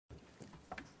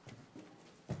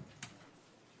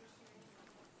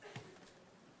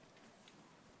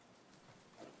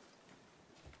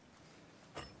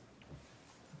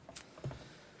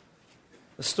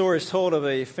The story is told of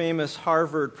a famous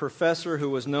Harvard professor who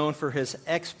was known for his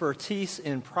expertise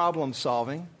in problem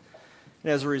solving.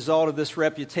 And as a result of this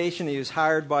reputation, he was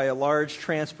hired by a large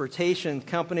transportation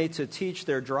company to teach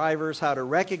their drivers how to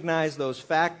recognize those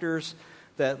factors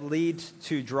that lead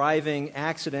to driving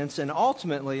accidents and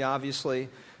ultimately, obviously,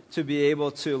 to be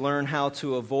able to learn how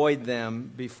to avoid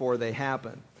them before they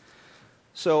happen.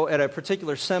 So at a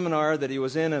particular seminar that he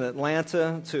was in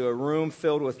Atlanta to a room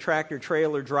filled with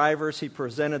tractor-trailer drivers, he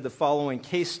presented the following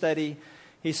case study.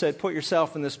 He said, put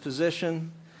yourself in this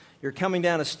position. You're coming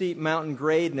down a steep mountain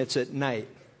grade and it's at night.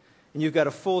 And you've got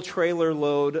a full trailer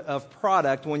load of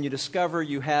product when you discover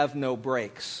you have no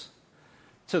brakes.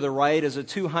 To the right is a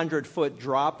 200-foot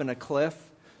drop in a cliff.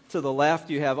 To the left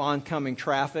you have oncoming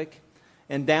traffic.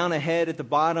 And down ahead at the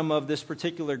bottom of this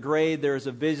particular grade, there is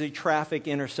a busy traffic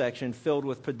intersection filled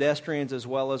with pedestrians as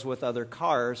well as with other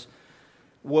cars.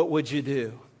 What would you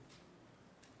do?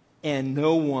 And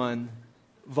no one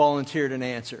volunteered an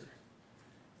answer.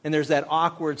 And there's that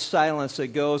awkward silence that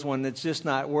goes when it's just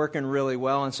not working really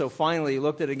well. And so finally he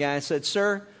looked at a guy and said,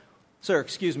 Sir,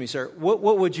 what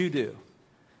would you do?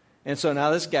 And so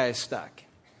now this guy is stuck.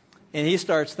 And he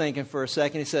starts thinking for a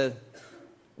second. He said,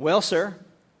 well, sir,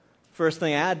 first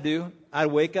thing I'd do, I'd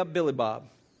wake up Billy Bob.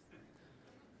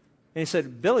 And he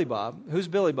said, Billy Bob? Who's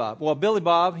Billy Bob? Well, Billy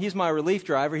Bob, he's my relief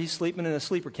driver. He's sleeping in a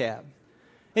sleeper cab.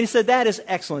 And he said, that is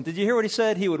excellent. Did you hear what he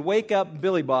said? He would wake up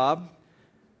Billy Bob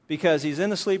because he's in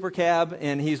the sleeper cab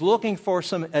and he's looking for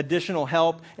some additional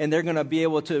help, and they're going to be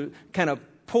able to kind of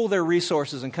pull their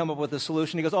resources and come up with a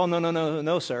solution. He goes, oh,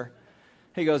 no, sir.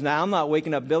 He goes, now I'm not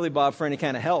waking up Billy Bob for any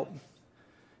kind of help.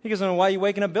 He goes, well, why are you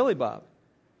waking up Billy Bob?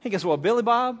 He goes, well, Billy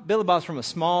Bob's from a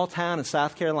small town in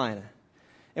South Carolina.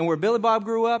 And where Billy Bob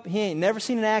grew up, he ain't never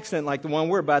seen an accident like the one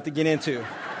we're about to get into.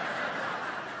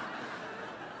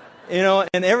 You know,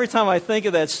 and every time I think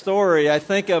of that story, I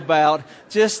think about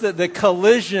just the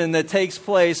collision that takes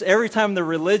place every time the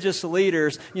religious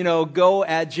leaders, go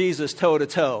at Jesus toe to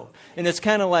toe. And it's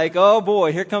kind of like, oh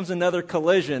boy, here comes another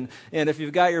collision. And if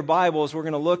you've got your Bibles, we're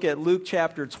going to look at Luke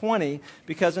chapter 20,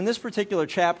 because in this particular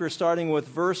chapter, starting with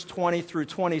verse 20 through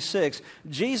 26,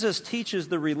 Jesus teaches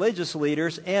the religious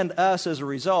leaders and us as a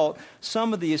result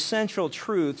some of the essential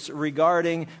truths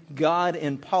regarding God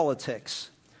and politics.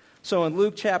 So in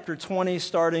Luke chapter 20,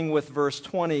 starting with verse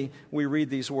 20, we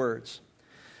read these words.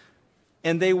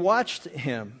 And they watched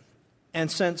him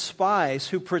and sent spies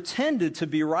who pretended to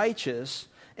be righteous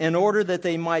in order that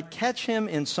they might catch him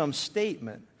in some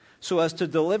statement, so as to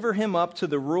deliver him up to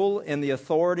the rule and the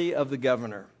authority of the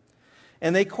governor.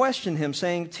 And they questioned him,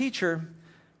 saying, Teacher,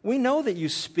 we know that you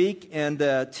speak and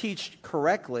teach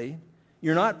correctly.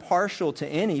 You're not partial to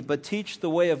any, but teach the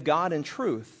way of God in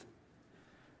truth.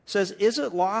 Says, is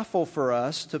it lawful for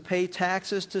us to pay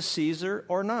taxes to Caesar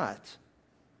or not?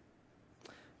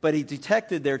 But he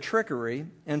detected their trickery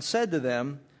and said to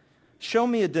them, show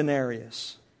me a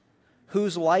denarius.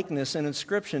 Whose likeness and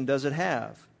inscription does it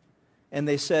have? And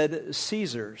they said,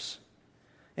 Caesar's.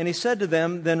 And he said to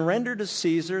them, then render to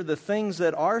Caesar the things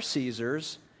that are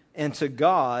Caesar's, and to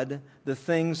God the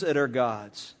things that are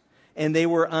God's. And they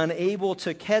were unable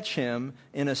to catch him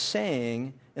in a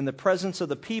saying in the presence of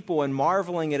the people, and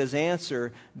marveling at his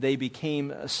answer, they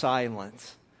became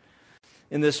silent.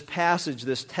 In this passage,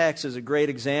 this text is a great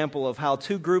example of how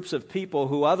two groups of people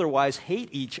who otherwise hate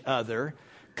each other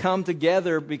come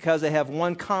together because they have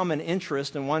one common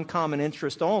interest and one common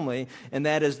interest only, and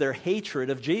that is their hatred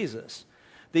of Jesus.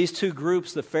 These two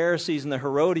groups, the Pharisees and the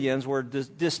Herodians, were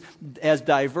just as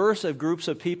diverse of groups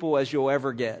of people as you'll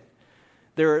ever get.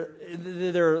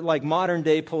 They're like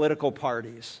modern-day political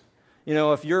parties.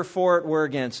 If you're for it, we're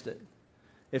against it.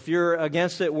 If you're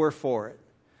against it, we're for it.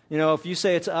 If you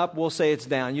say it's up, we'll say it's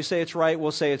down. You say it's right,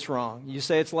 we'll say it's wrong. You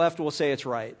say it's left, we'll say it's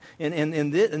right.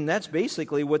 And that's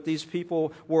basically what these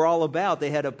people were all about.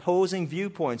 They had opposing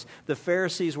viewpoints. The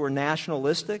Pharisees were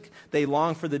nationalistic. They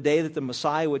longed for the day that the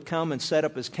Messiah would come and set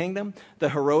up his kingdom. The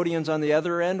Herodians on the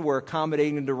other end were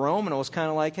accommodating to Rome, and it was kind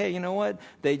of like, hey, you know what?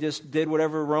 They just did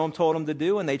whatever Rome told them to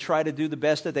do, and they tried to do the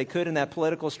best that they could in that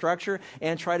political structure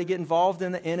and try to get involved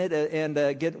in it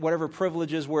and get whatever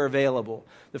privileges were available.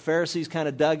 The Pharisees kind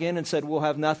of dug in and said, we'll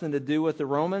have nothing to do with the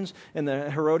Romans. And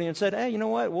the Herodians said, hey, you know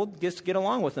what? We'll just get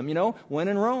along with them. When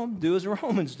in Rome, do as the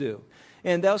Romans do.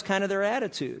 And that was kind of their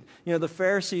attitude. The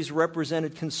Pharisees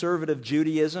represented conservative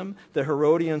Judaism. The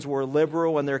Herodians were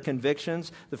liberal in their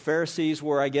convictions. The Pharisees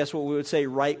were, I guess, what we would say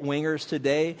right-wingers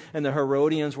today, and the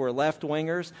Herodians were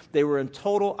left-wingers. They were in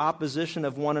total opposition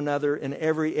of one another in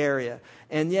every area.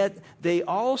 And yet, they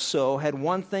also had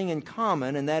one thing in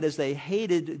common, and that is they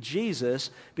hated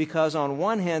Jesus because on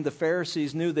one hand, hand, the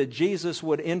Pharisees knew that Jesus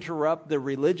would interrupt the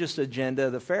religious agenda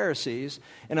of the Pharisees.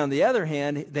 And on the other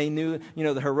hand, they knew,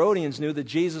 the Herodians knew that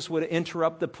Jesus would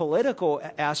interrupt the political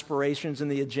aspirations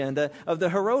and the agenda of the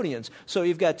Herodians. So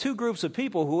you've got two groups of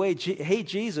people who hate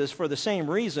Jesus for the same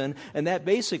reason, and that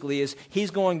basically is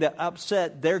he's going to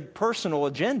upset their personal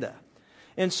agenda.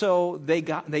 And so they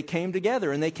came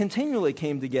together, and they continually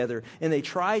came together, and they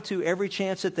try to, every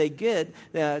chance that they get,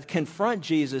 confront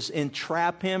Jesus and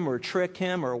trap him or trick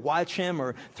him or watch him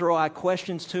or throw out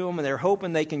questions to him, and they're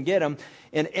hoping they can get him.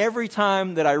 And every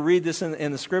time that I read this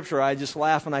in the Scripture, I just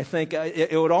laugh, and I think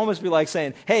it would almost be like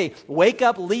saying, hey, wake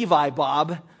up Levi,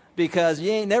 Bob, because you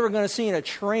ain't never going to see a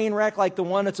train wreck like the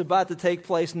one that's about to take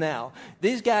place now.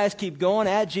 These guys keep going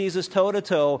at Jesus toe to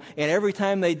toe, and every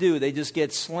time they do, they just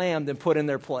get slammed and put in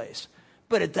their place.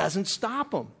 But it doesn't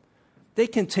stop them. They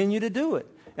continue to do it.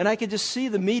 And I could just see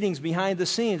the meetings behind the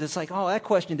scenes. It's like, oh, that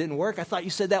question didn't work. I thought you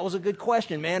said that was a good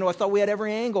question, man. Oh, I thought we had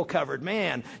every angle covered,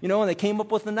 man. And they came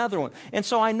up with another one. And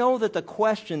so I know that the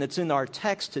question that's in our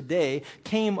text today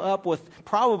came up with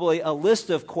probably a list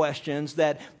of questions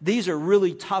that these are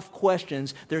really tough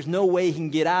questions. There's no way he can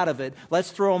get out of it.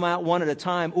 Let's throw them out one at a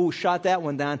time. Ooh, shot that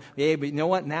one down. Yeah, but you know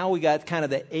what? Now we got kind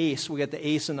of the ace. We got the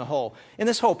ace in the hole. In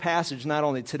this whole passage, not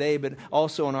only today, but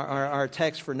also in our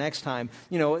text for next time,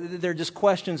 they're just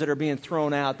questions that are being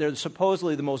thrown out. They're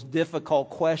supposedly the most difficult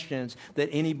questions that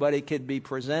anybody could be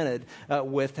presented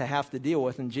with to have to deal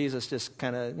with. And Jesus just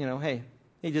kind of, hey,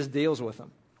 he just deals with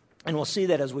them. And we'll see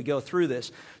that as we go through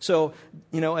this. So,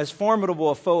 as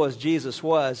formidable a foe as Jesus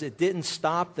was, it didn't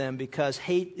stop them because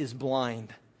hate is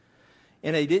blind.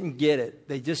 And they didn't get it.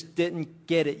 They just didn't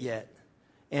get it yet.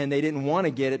 And they didn't want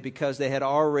to get it because they had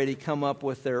already come up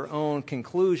with their own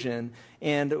conclusion.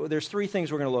 And there's three things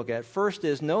we're going to look at. First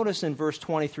is, notice in verse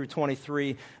 20 through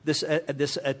 23, this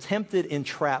attempted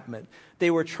entrapment.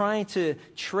 They were trying to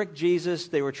trick Jesus.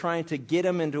 They were trying to get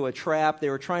him into a trap. They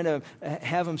were trying to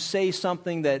have him say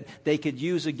something that they could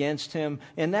use against him.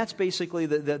 And that's basically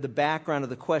the background of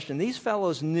the question. These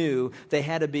fellows knew they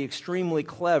had to be extremely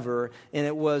clever, and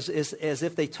it was as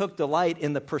if they took delight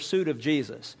in the pursuit of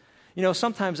Jesus.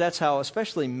 Sometimes that's how,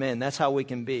 especially men, that's how we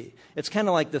can be. It's kind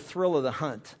of like the thrill of the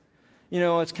hunt.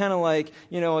 It's kind of like,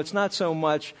 it's not so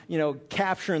much,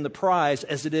 capturing the prize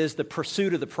as it is the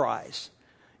pursuit of the prize.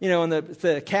 And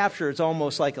the capture, it's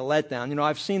almost like a letdown.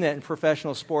 I've seen that in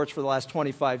professional sports for the last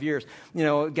 25 years.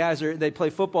 Guys, they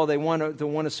play football, they won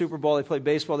a Super Bowl, they play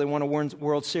baseball, they won a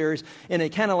World Series. And it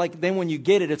kind of like, then when you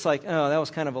get it, it's like, oh, that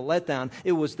was kind of a letdown.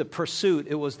 It was the pursuit,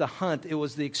 it was the hunt, it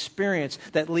was the experience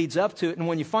that leads up to it. And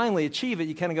when you finally achieve it,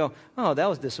 you kind of go, oh, that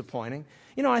was disappointing.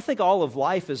 I think all of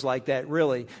life is like that,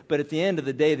 really. But at the end of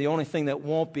the day, the only thing that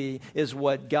won't be is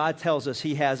what God tells us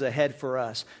he has ahead for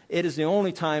us. It is the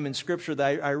only time in Scripture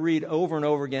that I read over and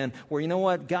over again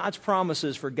where, God's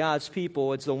promises for God's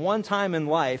people, it's the one time in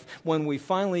life when we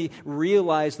finally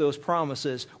realize those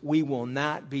promises, we will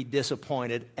not be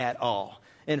disappointed at all.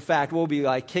 In fact, we'll be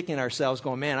like kicking ourselves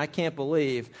going, man, I can't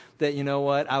believe that,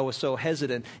 I was so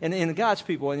hesitant. And in God's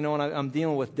people, when I'm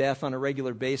dealing with death on a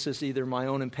regular basis, either my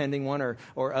own impending one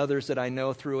or others that I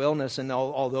know through illness, and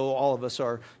although all of us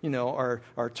are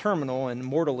terminal and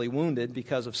mortally wounded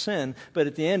because of sin, but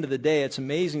at the end of the day, it's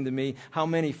amazing to me how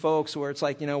many folks where it's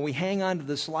like, we hang on to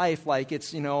this life like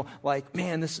it's, like,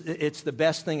 man, it's the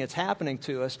best thing that's happening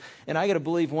to us. And I got to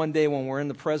believe one day when we're in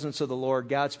the presence of the Lord,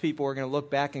 God's people are going to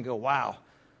look back and go, wow,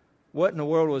 what in the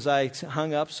world was I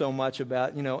hung up so much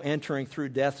about, entering through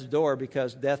death's door,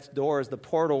 because death's door is the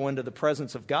portal into the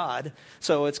presence of God.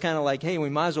 So it's kind of like, hey, we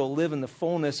might as well live in the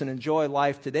fullness and enjoy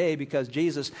life today because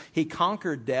Jesus, he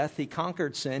conquered death, he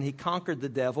conquered sin, he conquered the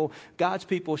devil. God's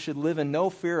people should live in no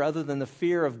fear other than the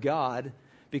fear of God,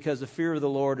 because the fear of the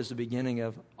Lord is the beginning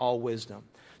of all wisdom.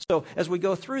 So as we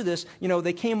go through this,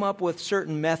 they came up with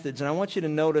certain methods, and I want you to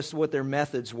notice what their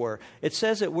methods were. It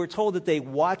says that we're told that they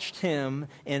watched him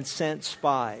and sent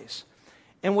spies.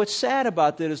 And what's sad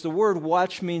about that is the word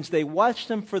watch means they watched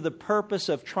him for the purpose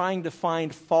of trying to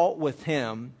find fault with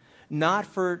him, not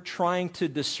for trying to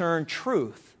discern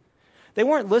truth. They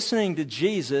weren't listening to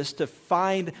Jesus to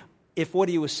find if what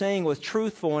he was saying was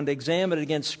truthful and to examine it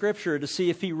against Scripture to see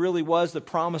if he really was the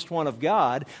promised one of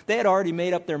God. They had already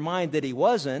made up their mind that he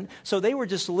wasn't, so they were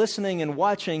just listening and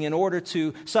watching in order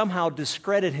to somehow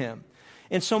discredit him.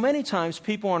 And so many times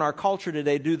people in our culture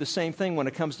today do the same thing when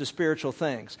it comes to spiritual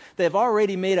things. They've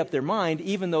already made up their mind,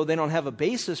 even though they don't have a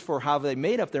basis for how they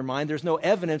made up their mind. There's no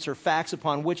evidence or facts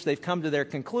upon which they've come to their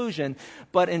conclusion.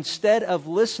 But instead of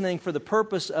listening for the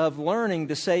purpose of learning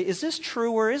to say, is this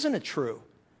true or isn't it true?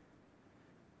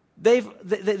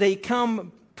 They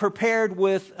come prepared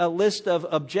with a list of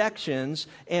objections,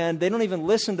 and they don't even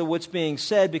listen to what's being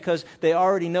said because they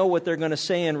already know what they're going to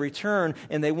say in return,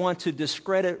 and they want to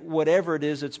discredit whatever it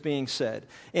is that's being said.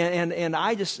 And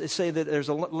I just say that there's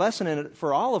a lesson in it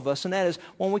for all of us, and that is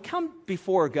when we come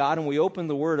before God and we open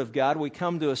the Word of God, we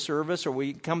come to a service or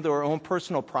we come to our own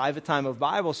personal private time of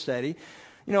Bible study.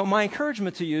 My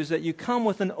encouragement to you is that you come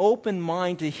with an open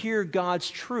mind to hear God's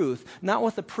truth, not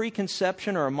with a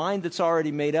preconception or a mind that's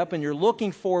already made up, and you're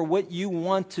looking for what you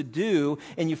want to do,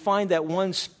 and you find that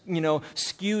one,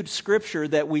 skewed scripture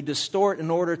that we distort in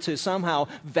order to somehow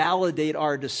validate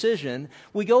our decision.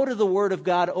 We go to the Word of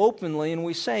God openly and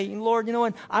we say, Lord, you know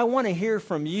what? I want to hear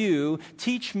from you.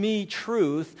 Teach me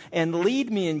truth and lead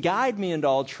me and guide me into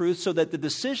all truth so that the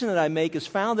decision that I make is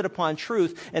founded upon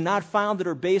truth and not founded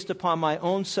or based upon my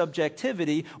own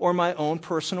subjectivity or my own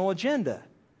personal agenda.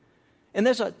 And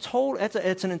there's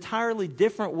it's an entirely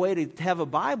different way to have a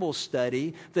Bible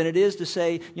study than it is to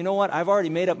say, you know what, I've already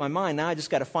made up my mind. Now I just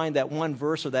got to find that one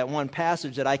verse or that one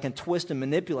passage that I can twist and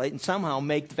manipulate and somehow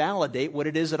validate what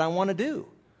it is that I want to do.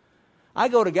 I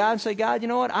go to God and say, God, you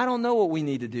know what, I don't know what we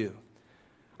need to do.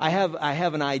 I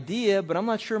have an idea, but I'm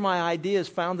not sure my idea is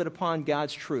founded upon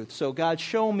God's truth. So God,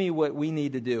 show me what we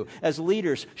need to do. As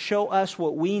leaders, show us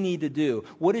what we need to do.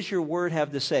 What does your Word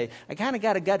have to say? I kind of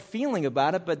got a gut feeling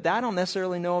about it, but I don't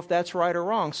necessarily know if that's right or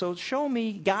wrong. So show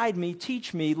me, guide me,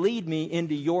 teach me, lead me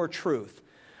into your truth.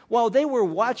 Well, they were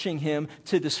watching him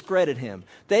to discredit him.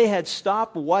 They had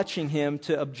stopped watching him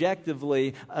to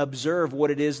objectively observe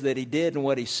what it is that he did and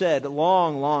what he said a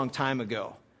long, long time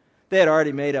ago. They had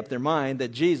already made up their mind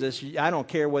that Jesus, I don't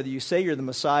care whether you say you're the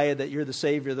Messiah, that you're the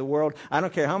Savior of the world. I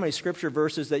don't care how many scripture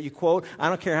verses that you quote. I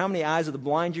don't care how many eyes of the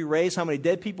blind you raise, how many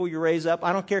dead people you raise up.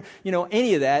 I don't care,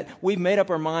 any of that. We've made up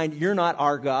our mind, you're not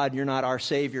our God, you're not our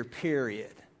Savior,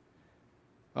 period.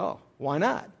 Oh, why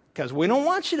not? Because we don't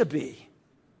want you to be.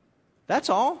 That's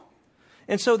all.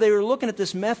 And so they were looking at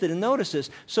this method, and notice this.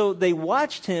 So they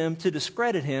watched him to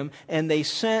discredit him, and they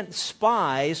sent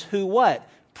spies who what?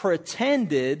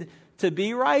 Pretended to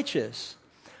be righteous.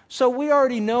 So we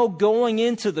already know going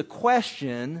into the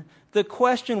question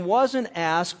wasn't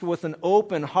asked with an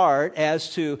open heart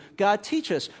as to, God,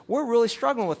 teach us. We're really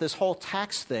struggling with this whole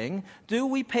tax thing. Do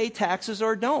we pay taxes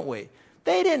or don't we?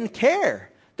 They didn't care.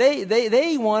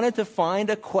 They wanted to find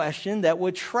a question that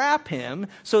would trap him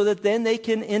so that then they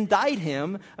can indict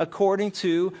him according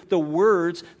to the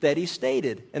words that he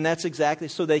stated. And that's exactly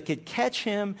so they could catch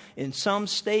him in some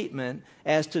statement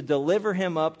as to deliver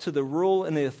him up to the rule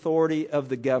and the authority of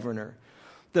the governor.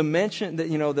 The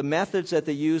methods that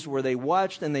they used were they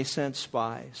watched and they sent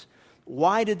spies.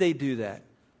 Why did they do that?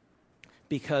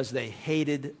 Because they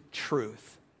hated truth.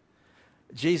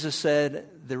 Jesus said,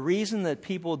 the reason that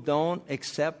people don't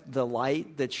accept the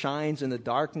light that shines in the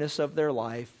darkness of their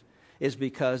life is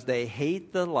because they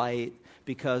hate the light,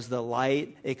 because the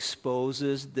light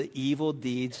exposes the evil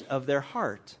deeds of their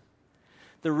heart.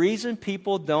 The reason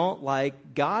people don't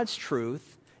like God's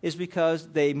truth is because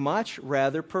they much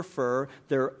rather prefer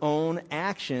their own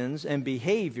actions and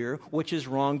behavior, which is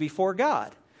wrong before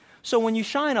God. So when you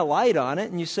shine a light on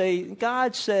it and you say,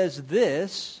 God says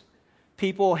this,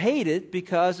 people hate it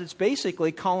because it's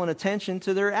basically calling attention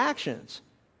to their actions.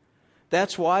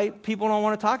 That's why people don't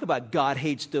want to talk about God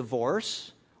hates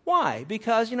divorce. Why?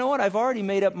 Because, you know what? I've already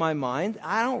made up my mind.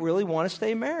 I don't really want to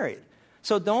stay married.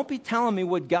 So don't be telling me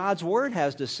what God's Word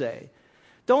has to say.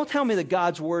 Don't tell me that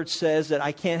God's Word says that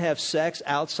I can't have sex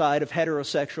outside of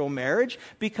heterosexual marriage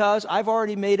because I've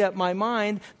already made up my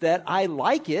mind that I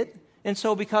like it. And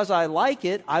so because I like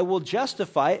it, I will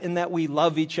justify it in that we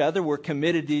love each other, we're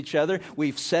committed to each other,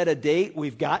 we've set a date,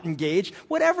 we've got engaged,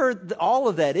 whatever all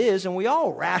of that is, and we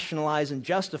all rationalize and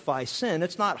justify sin.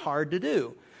 It's not hard to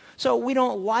do. So we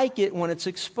don't like it when it's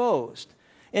exposed.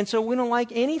 And so we don't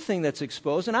like anything that's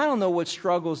exposed. And I don't know what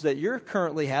struggles that you're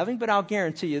currently having, but I'll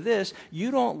guarantee you this, you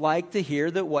don't like to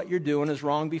hear that what you're doing is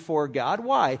wrong before God.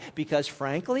 Why? Because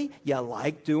frankly, you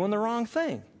like doing the wrong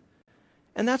thing.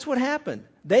 And that's what happened.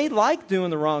 They liked doing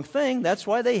the wrong thing. That's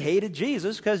why they hated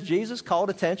Jesus, because Jesus called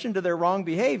attention to their wrong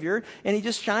behavior, and he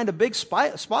just shined a big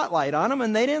spotlight on them,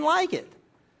 and they didn't like it.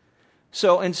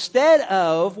 So instead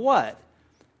of what?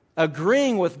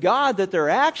 Agreeing with God that their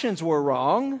actions were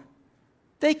wrong,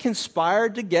 they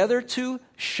conspired together to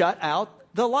shut out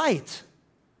the light,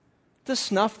 to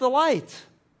snuff the light.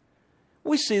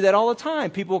 We see that all the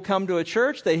time. People come to a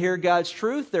church, they hear God's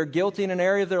truth, they're guilty in an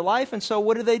area of their life, and so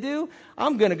what do?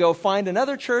 I'm going to go find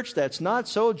another church that's not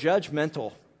so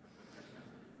judgmental.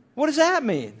 What does that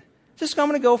mean? Just I'm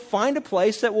going to go find a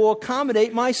place that will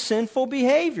accommodate my sinful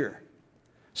behavior.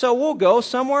 So we'll go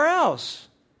somewhere else.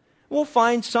 We'll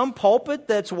find some pulpit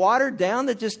that's watered down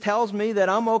that just tells me that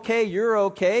I'm okay, you're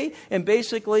okay, and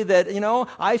basically that,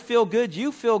 I feel good,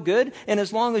 you feel good, and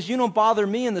as long as you don't bother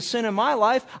me and the sin in my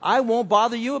life, I won't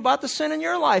bother you about the sin in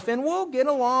your life, and we'll get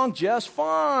along just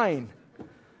fine.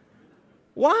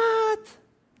 What?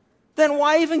 Then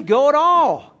why even go at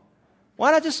all?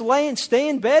 Why not just stay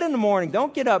in bed in the morning?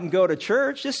 Don't get up and go to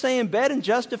church. Just stay in bed and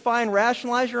justify and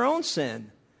rationalize your own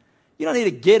sin. You don't need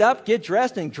to get up, get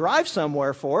dressed, and drive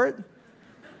somewhere for it.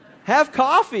 Have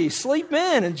coffee, sleep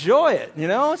in, enjoy it.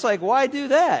 It's like, why do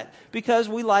that? Because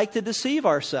we like to deceive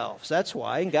ourselves. That's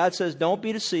why. And God says, don't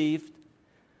be deceived.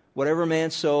 Whatever man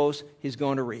sows, he's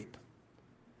going to reap.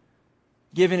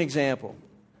 Give you an example.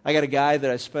 I got a guy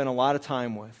that I spent a lot of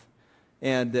time with.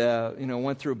 And,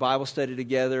 went through a Bible study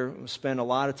together, spent a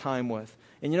lot of time with.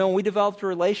 And, we developed a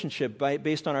relationship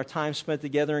based on our time spent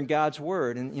together in God's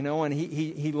Word. And, and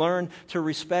he learned to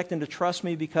respect and to trust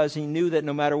me because he knew that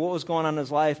no matter what was going on in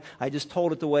his life, I just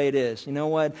told it the way it is. You know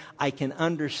what? I can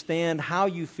understand how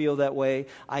you feel that way.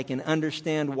 I can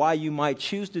understand why you might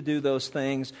choose to do those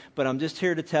things. But I'm just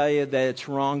here to tell you that it's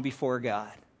wrong before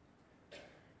God.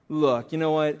 Look, you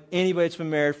know what? Anybody that's been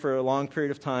married for a long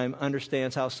period of time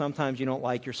understands how sometimes you don't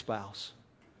like your spouse.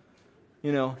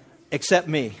 Except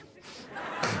me.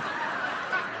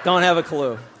 Don't have a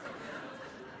clue.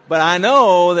 But I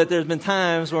know that there's been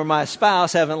times where my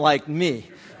spouse haven't liked me.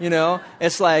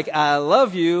 It's like, I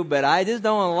love you, but I just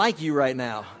don't like you right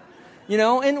now.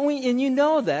 And you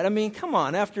know that. I mean, come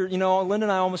on. After, Linda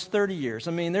and I almost 30 years.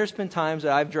 I mean, there's been times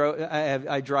that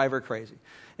I drive her crazy.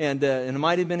 And it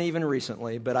might have been even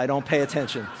recently, but I don't pay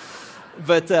attention.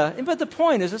 But the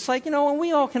point is, it's like, and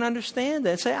we all can understand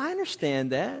that. Say, I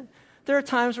understand that. There are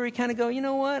times where you kind of go, you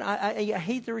know what? I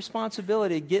hate the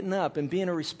responsibility of getting up and being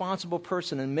a responsible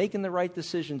person and making the right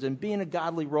decisions and being a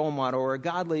godly role model or a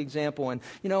godly example. And,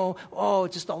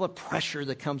 just all the pressure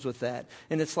that comes with that.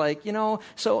 And it's like,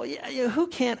 so who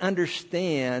can't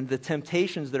understand the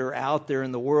temptations that are out there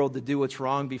in the world to do what's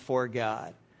wrong before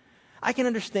God? I can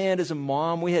understand as a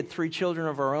mom, we had 3 children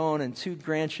of our own and 2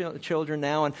 grandchildren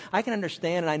now, and I can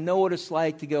understand and I know what it's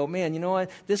like to go, man, you know what?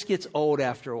 This gets old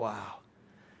after a while.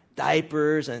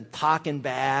 Diapers and talking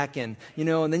back and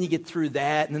then you get through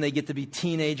that and then they get to be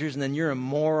teenagers and then you're a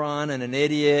moron and an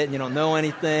idiot and you don't know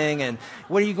anything and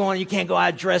what are you going, you can't go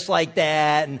out dressed like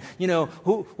that and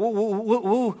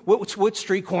what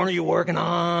street corner are you working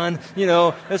on?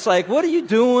 It's like, what are you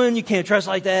doing? You can't dress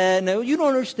like that. No, you don't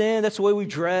understand. That's the way we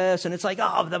dress. And it's like,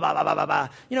 oh, blah, blah, blah, blah, blah.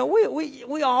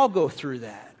 We all go through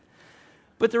that.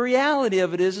 But the reality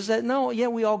of it is that,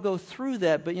 we all go through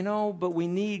that, but we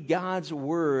need God's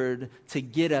Word to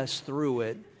get us through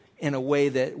it in a way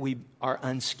that we are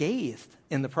unscathed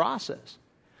in the process.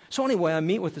 So anyway, I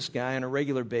meet with this guy on a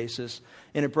regular basis,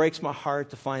 and it breaks my heart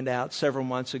to find out several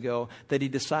months ago that he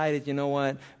decided,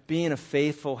 being a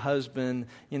faithful husband,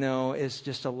 is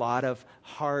just a lot of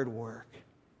hard work.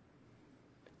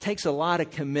 It takes a lot of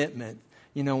commitment.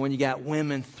 When you got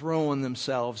women throwing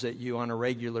themselves at you on a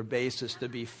regular basis to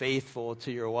be faithful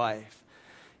to your wife,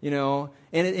 and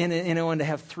to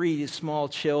have 3 small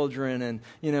children, and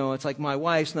it's like my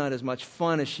wife's not as much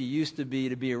fun as she used to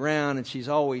be around, and she's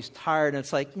always tired. And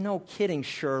it's like, no kidding,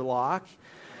 Sherlock.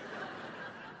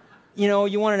 You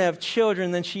wanted to have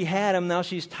children, then she had them. Now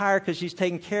she's tired because she's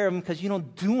taking care of them because you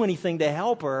don't do anything to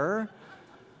help her.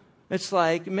 It's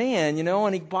like, man,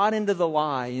 and he bought into the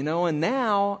lie, and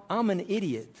now I'm an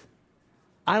idiot.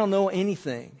 I don't know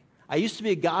anything. I used to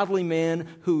be a godly man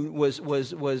who was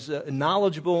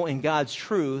knowledgeable in God's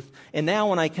truth, and now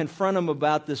when I confront him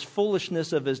about this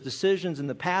foolishness of his decisions and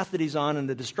the path that he's on and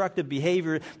the destructive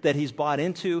behavior that he's bought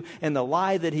into and the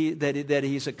lie that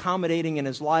he's accommodating in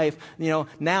his life,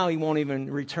 now he won't even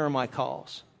return my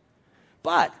calls.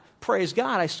 But, praise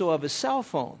God, I still have his cell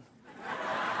phone.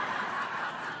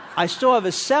 I still have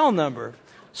his cell number,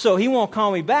 so he won't call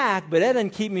me back, but that doesn't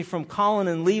keep me from calling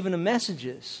and leaving him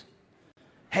messages.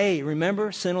 Hey,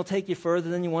 remember, sin will take you further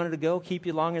than you wanted to go, keep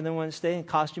you longer than you wanted to stay, and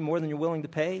cost you more than you're willing to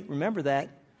pay. Remember that.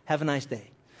 Have a nice day.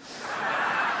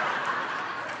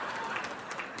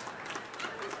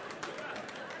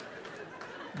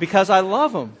 Because I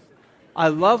love him. I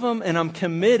love him, and I'm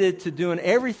committed to doing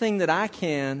everything that I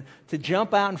can to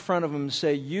jump out in front of him and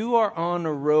say, you are on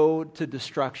a road to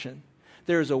destruction.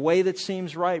 There's a way that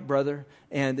seems right, brother,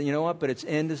 and you know what? But its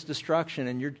end is destruction,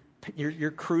 and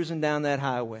you're cruising down that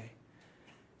highway.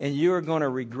 And you are going to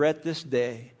regret this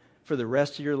day for the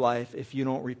rest of your life if you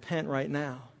don't repent right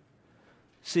now.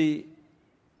 See,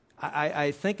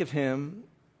 I think of him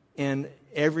in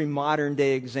every modern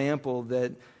day example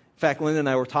that, in fact, Linda and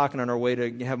I were talking on our way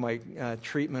to have my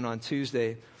treatment on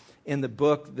Tuesday, in the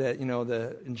book that,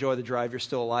 the Enjoy the Drive, You're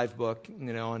Still Alive book,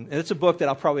 and it's a book that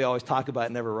I'll probably always talk about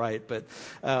and never write, but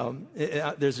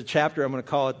there's a chapter, I'm going to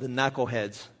call it The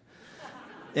Knuckleheads.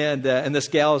 And this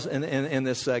gal's and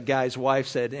this guy's wife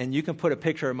said, and you can put a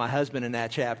picture of my husband in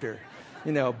that chapter,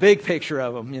 big picture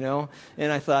of him,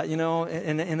 And I thought,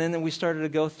 and then we started to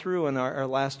go through in our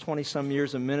last 20-some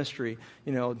years of ministry,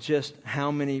 just how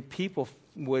many people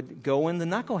would go in the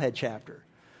knucklehead chapter.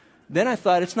 Then I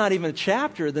thought, it's not even a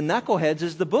chapter. The Knuckleheads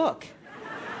is the book.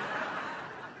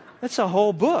 That's a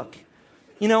whole book.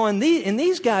 And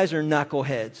these guys are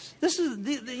knuckleheads. This is,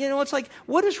 it's like,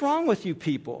 what is wrong with you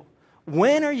people?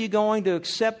 When are you going to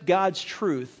accept God's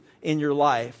truth in your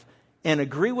life and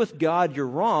agree with God you're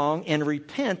wrong and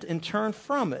repent and turn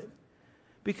from it?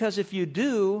 Because if you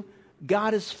do,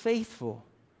 God is faithful.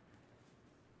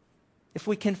 If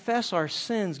we confess our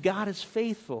sins, God is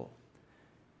faithful.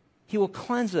 He will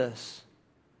cleanse us.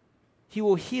 He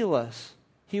will heal us.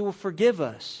 He will forgive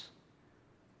us.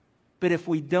 But if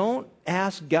we don't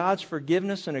ask God's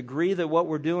forgiveness and agree that what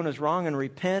we're doing is wrong and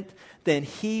repent, then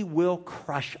He will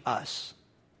crush us.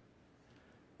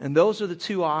 And those are the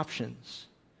two options.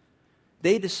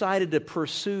 They decided to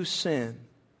pursue sin,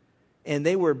 and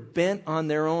they were bent on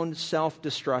their own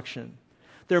self-destruction.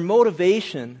 Their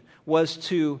motivation was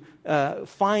to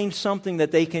find something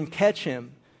that they can catch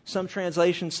Him. Some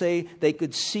translations say they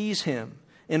could seize Him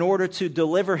in order to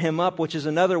deliver Him up, which is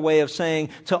another way of saying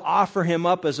to offer Him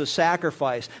up as a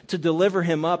sacrifice, to deliver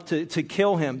Him up, to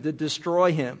kill Him, to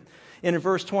destroy Him. And in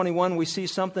verse 21, we see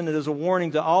something that is a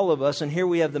warning to all of us. And here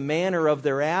we have the manner of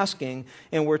their asking.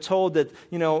 And we're told that,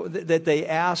 that they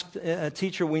asked,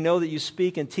 Teacher, we know that you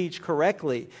speak and teach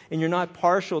correctly. And you're not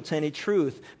partial to any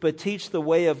truth, but teach the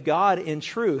way of God in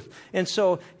truth. And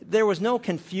so there was no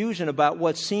confusion about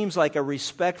what seems like a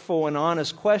respectful and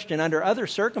honest question. Under other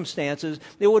circumstances,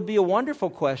 it would be a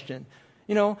wonderful question.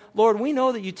 Lord, we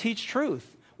know that you teach truth.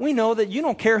 We know that you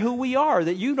don't care who we are,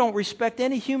 that you don't respect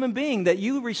any human being, that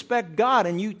you respect God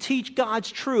and you teach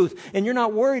God's truth, and you're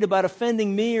not worried about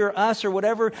offending me or us or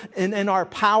whatever in our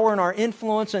power and our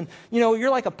influence. And, you're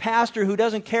like a pastor who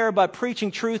doesn't care about preaching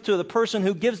truth to the person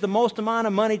who gives the most amount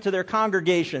of money to their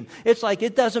congregation. It's like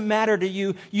it doesn't matter to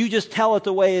you. You just tell it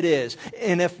the way it is.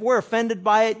 And if we're offended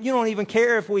by it, you don't even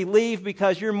care if we leave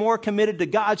because you're more committed to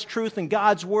God's truth and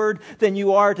God's word than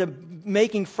you are to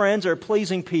making friends or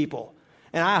pleasing people.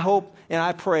 And I hope and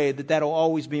I pray that that'll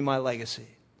always be my legacy.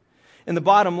 And the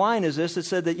bottom line is this. It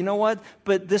said that,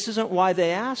 but this isn't why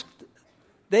they asked.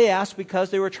 They asked because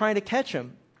they were trying to catch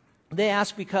Him. They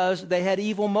asked because they had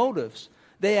evil motives.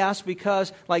 They asked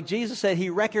because, like Jesus said, He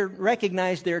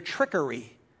recognized their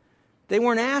trickery. They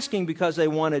weren't asking because they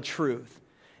wanted truth.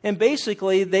 And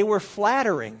basically, they were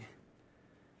flattering.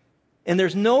 And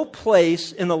there's no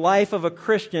place in the life of a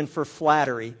Christian for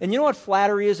flattery. And you know what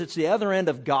flattery is? It's the other end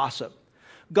of gossip.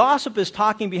 Gossip is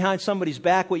talking behind somebody's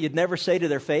back what you'd never say to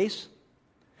their face.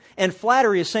 And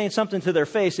flattery is saying something to their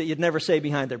face that you'd never say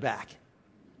behind their back.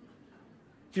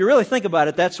 If you really think about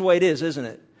it, that's the way it is, isn't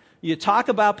it? You talk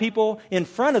about people in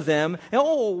front of them, and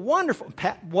oh, wonderful,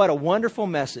 what a wonderful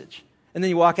message. And then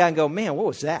you walk out and go, man, what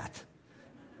was that?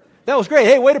 That was great.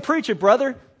 Hey, way to preach it,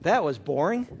 brother. That was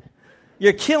boring.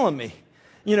 You're killing me.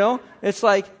 It's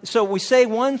like, so we say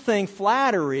one thing,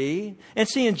 flattery, and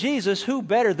see in Jesus, who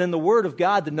better than the Word of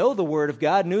God to know the Word of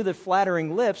God, knew that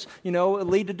flattering lips,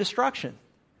 lead to destruction.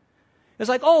 It's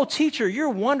like, oh, teacher,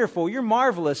 you're wonderful, you're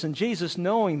marvelous, and Jesus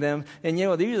knowing them, and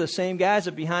these are the same guys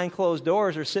that behind closed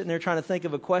doors are sitting there trying to think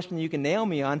of a question you can nail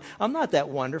me on. I'm not that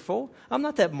wonderful. I'm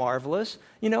not that marvelous.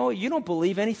 You don't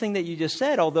believe anything that you just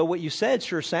said, although what you said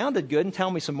sure sounded good, and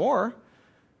tell me some more.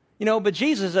 But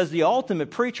Jesus, as the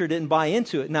ultimate preacher, didn't buy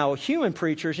into it. Now, human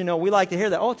preachers, we like to hear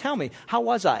that. Oh, tell me, how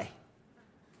was I?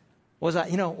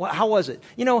 How was it?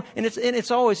 And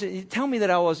it's always, tell me that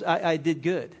I did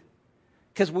good.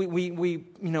 Because we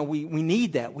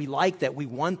need that. We like that. We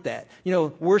want that.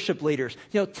 Worship leaders,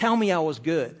 tell me I was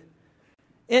good.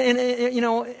 And we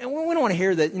don't want to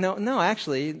hear that, no,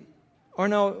 actually, or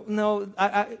no,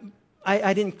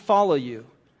 I didn't follow you.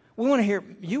 We want to hear,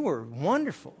 you were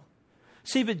wonderful.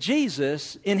 See, but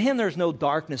Jesus, in Him there's no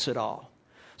darkness at all.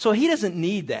 So He doesn't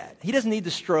need that. He doesn't need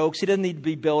the strokes. He doesn't need to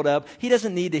be built up. He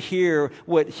doesn't need to hear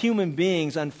what human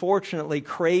beings unfortunately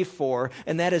crave for,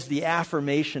 and that is the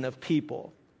affirmation of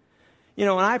people. And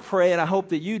I pray, and I hope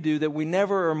that you do, that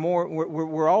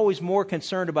we're always more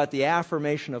concerned about the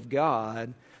affirmation of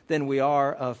God than we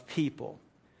are of people.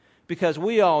 Because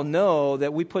we all know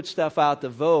that we put stuff out to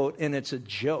vote, and it's a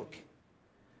joke.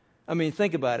 I mean,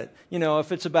 think about it.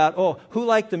 If it's about, who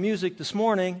liked the music this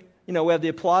morning? we have the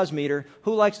applause meter.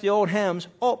 Who likes the old hymns?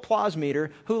 Oh, applause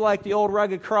meter. Who liked the old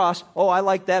rugged cross? Oh, I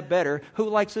like that better. Who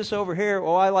likes this over here?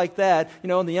 Oh, I like that.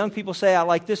 And the young people say, I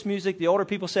like this music. The older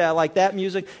people say, I like that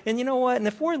music. And you know what? And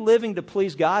if we're living to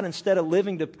please God instead of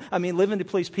living to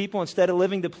please people instead of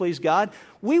living to please God,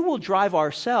 we will drive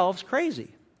ourselves crazy.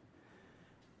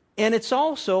 And it's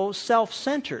also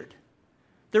self-centered.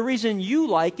 The reason you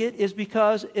like it is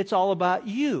because it's all about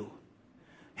you.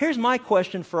 Here's my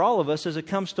question for all of us as it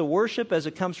comes to worship, as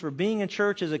it comes for being in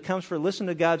church, as it comes for listening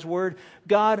to God's Word.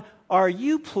 God, are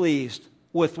you pleased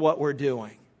with what we're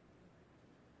doing?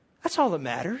 That's all that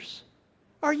matters.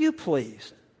 Are you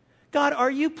pleased? God, are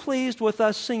you pleased with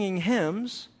us singing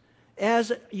hymns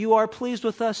as you are pleased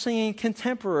with us singing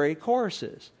contemporary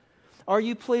choruses? Are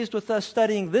you pleased with us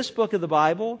studying this book of the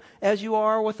Bible as you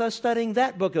are with us studying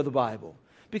that book of the Bible?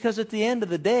 Because at the end of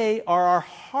the day, are our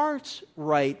hearts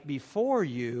right before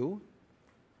you?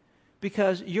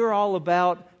 Because you're all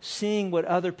about seeing what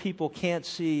other people can't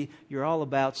see. You're all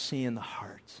about seeing the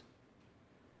heart.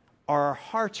 Are our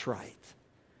hearts right?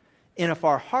 And if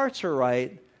our hearts are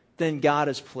right, then God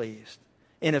is pleased.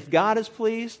 And if God is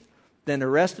pleased, then the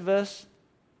rest of us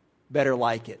better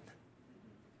like it.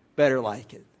 Better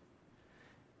like it.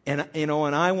 And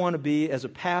I want to be, as a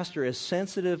pastor, as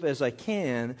sensitive as I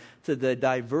can to the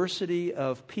diversity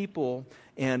of people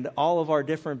and all of our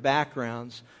different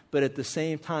backgrounds, but at the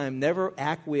same time, never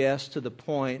acquiesce to the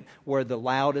point where the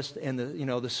loudest and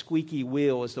the squeaky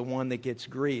wheel is the one that gets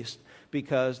greased,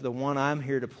 because the one I'm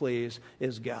here to please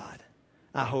is God.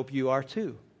 I hope you are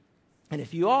too. And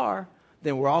if you are,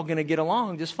 then we're all going to get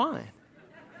along just fine.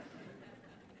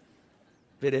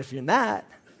 But if you're not,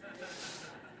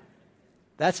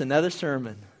 that's another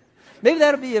sermon. Maybe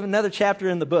that'll be another chapter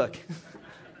in the book.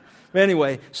 But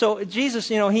anyway, so Jesus,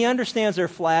 he understands their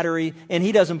flattery, and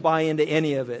he doesn't buy into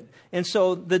any of it. And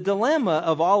so the dilemma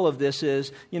of all of this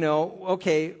is,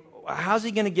 okay, how's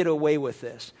he going to get away with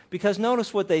this? Because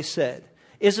notice what they said.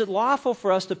 Is it lawful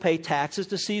for us to pay taxes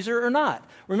to Caesar or not?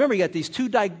 Remember, you got these two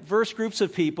diverse groups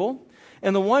of people.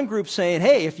 And the one group saying,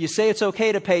 hey, if you say it's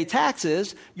okay to pay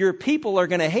taxes, your people are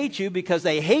going to hate you because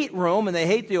they hate Rome and they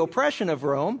hate the oppression of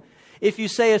Rome. If you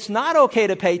say it's not okay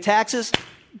to pay taxes,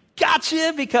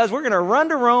 gotcha, because we're going to run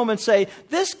to Rome and say,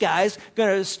 this guy's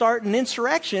going to start an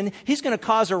insurrection. He's going to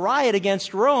cause a riot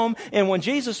against Rome. And when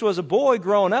Jesus was a boy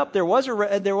growing up, there was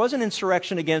an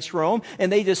insurrection against Rome,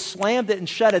 and they just slammed it and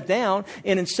shut it down.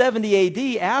 And in 70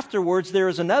 A.D., afterwards, there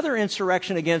was another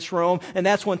insurrection against Rome, and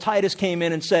that's when Titus came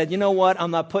in and said, you know what,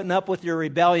 I'm not putting up with your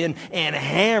rebellion, and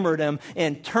hammered them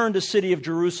and turned the city of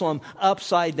Jerusalem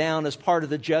upside down as part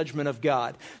of the judgment of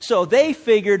God. So they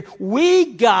figured, we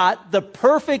got the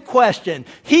perfect question.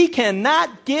 He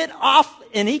cannot get off,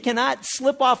 and he cannot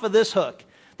slip off of this hook.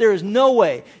 There is no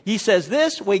way. He says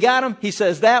this, we got him. He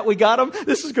says that, we got him.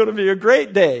 This is going to be a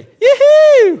great day.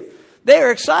 Yee-hoo! They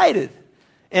are excited.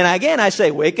 And again, I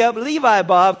say, wake up Levi,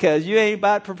 Bob, because you ain't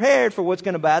about prepared for what's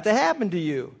about to happen to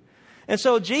you. And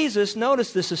so Jesus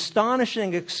noticed this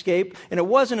astonishing escape, and it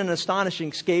wasn't an astonishing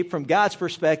escape from God's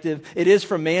perspective. It is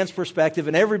from man's perspective,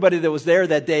 and everybody that was there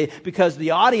that day, because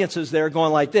the audience is there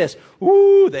going like this,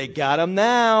 ooh, they got him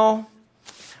now.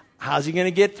 How's he going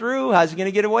to get through? How's he going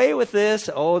to get away with this?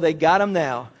 Oh, they got him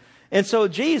now. And so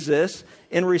Jesus,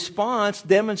 in response,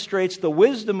 demonstrates the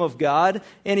wisdom of God,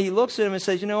 and he looks at him and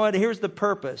says, you know what, here's the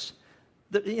purpose.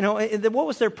 What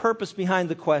was their purpose behind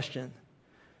the question?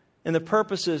 And the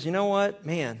purpose is, you know what,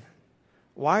 man,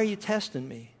 why are you testing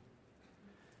me?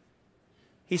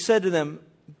 He said to them,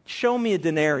 show me a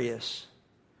denarius.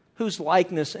 Whose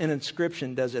likeness and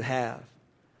inscription does it have?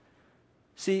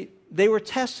 See, they were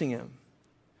testing him.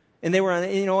 And they were,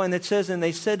 and it says, and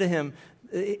they said to him,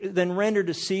 then render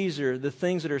to Caesar the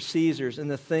things that are Caesar's and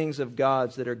the things of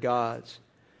God's that are God's.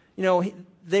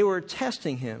 They were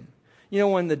testing him.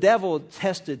 When the devil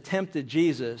tempted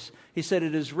Jesus, he said,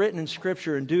 it is written in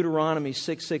Scripture in Deuteronomy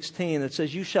 6:16 that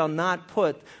says, you shall not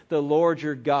put the Lord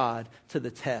your God to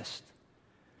the test.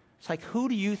 It's like, who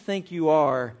do you think you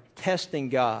are testing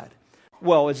God?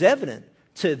 Well, it's evident.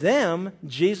 To them,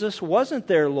 Jesus wasn't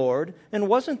their Lord and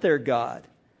wasn't their God,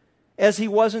 as he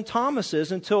wasn't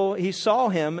Thomas's until he saw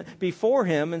him before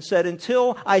him and said,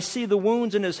 until I see the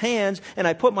wounds in his hands and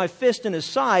I put my fist in his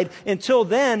side, until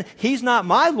then, he's not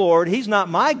my Lord, he's not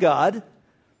my God.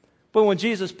 But when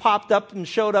Jesus popped up and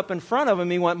showed up in front of him,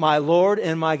 he went, my Lord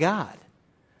and my God.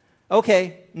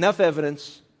 Okay, enough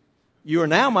evidence. You are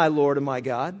now my Lord and my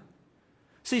God.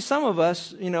 See, some of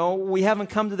us, we haven't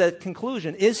come to that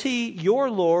conclusion. Is he your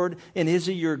Lord and is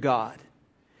he your God?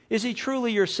 Is he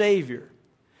truly your Savior?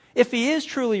 If he is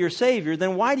truly your Savior,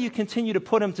 then why do you continue to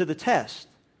put him to the test?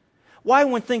 Why,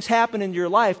 when things happen in your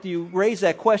life, do you raise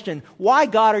that question, why,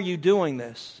 God, are you doing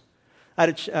this? I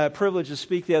had a privilege to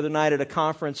speak the other night at a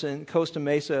conference in Costa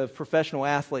Mesa of professional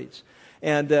athletes.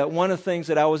 And one of the things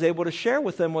that I was able to share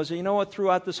with them was, you know what,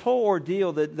 throughout this whole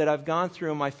ordeal that I've gone through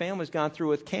and my family's gone through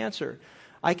with cancer,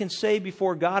 I can say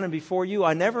before God and before you,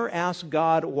 I never asked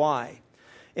God why.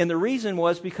 And the reason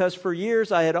was because for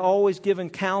years I had always given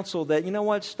counsel that, you know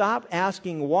what, stop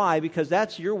asking why, because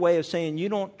that's your way of saying you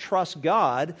don't trust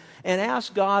God, and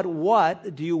ask God,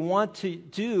 what do you want to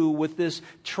do with this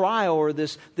trial or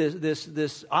this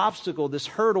obstacle, this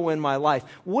hurdle in my life?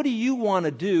 What do you want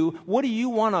to do? What do you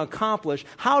want to accomplish?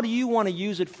 How do you want to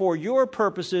use it for your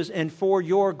purposes and for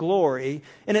your glory?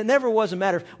 And it never was a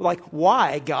matter of, like,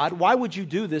 why, God? Why would you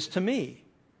do this to me?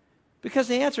 Because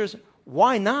the answer is,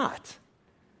 why not?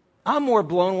 I'm more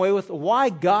blown away with,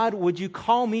 why, God, would you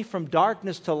call me from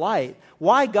darkness to light?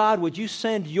 Why, God, would you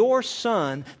send your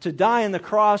Son to die on the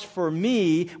cross for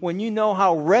me when you know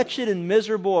how wretched and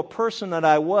miserable a person that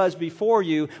I was before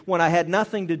you when I had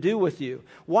nothing to do with you?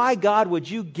 Why, God, would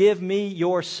you give me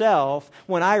yourself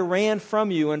when I ran from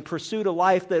you and pursued a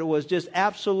life that was just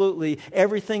absolutely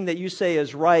everything that you say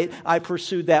is right? I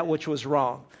pursued that which was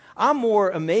wrong. I'm more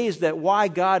amazed at why,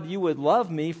 God, you would love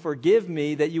me, forgive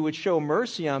me, that you would show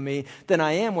mercy on me than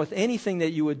I am with anything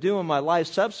that you would do in my life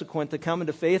subsequent to coming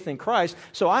to faith in Christ.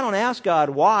 So I don't ask God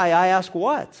why, I ask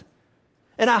what.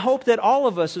 And I hope that all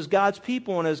of us as God's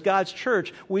people and as God's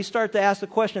church, we start to ask the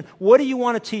question, what do you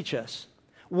want to teach us?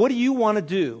 What do you want to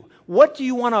do? What do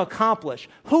you want to accomplish?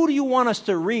 Who do you want us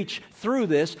to reach through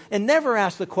this? And never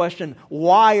ask the question,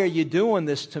 why are you doing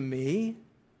this to me?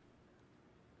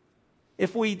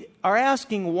 If we are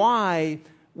asking why,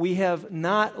 we have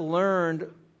not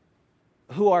learned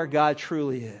who our God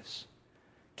truly is.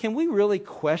 Can we really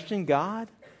question God?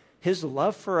 His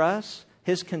love for us,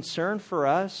 His concern for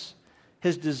us,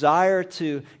 His desire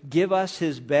to give us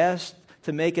His best,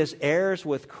 to make us heirs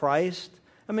with Christ?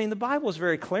 I mean, the Bible is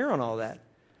very clear on all that.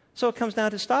 So it comes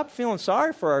down to stop feeling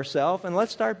sorry for ourselves and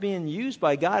let's start being used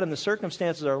by God in the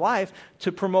circumstances of our life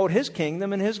to promote His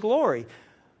kingdom and His glory.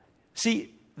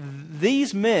 See,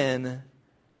 these men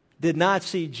did not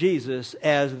see Jesus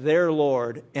as their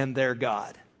Lord and their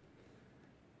God.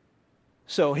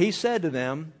 So He said to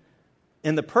them,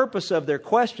 and the purpose of their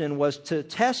question was to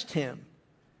test Him.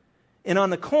 And on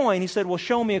the coin, He said, well,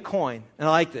 show me a coin. And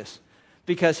I like this,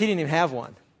 because He didn't even have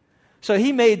one. So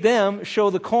He made them show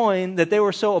the coin that they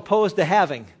were so opposed to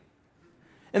having.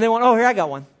 And they went, oh, here, I got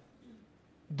one.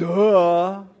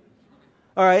 Duh.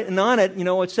 All right, and on it,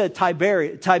 it said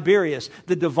Tiberius,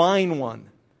 the divine one.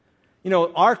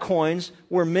 Our coins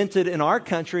were minted in our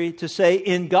country to say,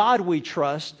 in God we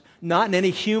trust, not in any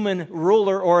human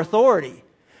ruler or authority.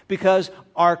 Because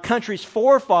our country's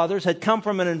forefathers had come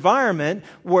from an environment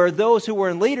where those who were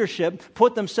in leadership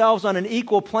put themselves on an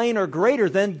equal plane or greater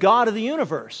than God of the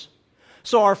universe.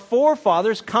 So our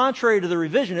forefathers, contrary to the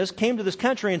revisionists, came to this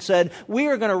country and said, we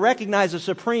are going to recognize a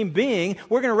supreme being,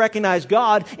 we're going to recognize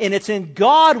God, and it's in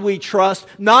God we trust,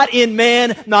 not in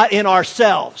man, not in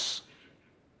ourselves.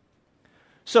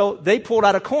 So they pulled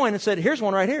out a coin and said, here's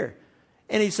one right here.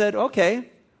 And he said, okay,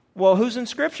 well, whose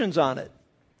inscription's on it?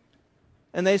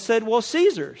 And they said, well,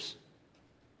 Caesar's.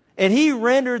 And he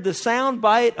rendered the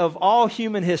soundbite of all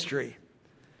human history.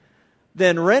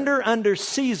 Then render unto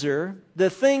Caesar the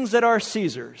things that are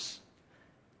Caesar's,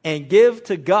 and give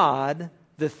to God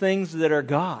the things that are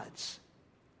God's.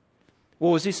 What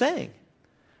was he saying?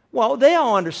 Well, they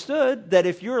all understood that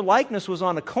if your likeness was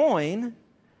on a coin,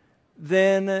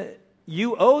 then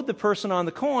you owed the person on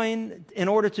the coin in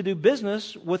order to do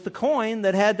business with the coin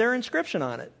that had their inscription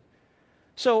on it.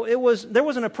 So there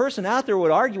wasn't a person out there who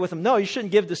would argue with him, no, you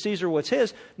shouldn't give to Caesar what's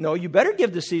his. No, you better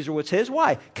give to Caesar what's his.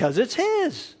 Why? Because it's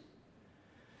his.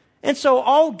 And so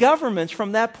all governments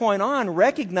from that point on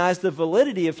recognized the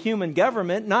validity of human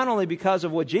government, not only because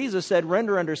of what Jesus said,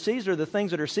 render unto Caesar the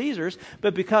things that are Caesar's,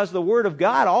 but because the Word of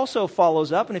God also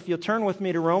follows up. And if you'll turn with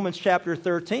me to Romans chapter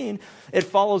 13, it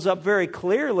follows up very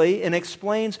clearly and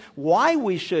explains why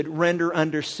we should render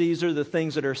unto Caesar the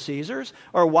things that are Caesar's,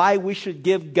 or why we should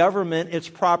give government its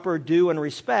proper due and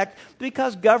respect,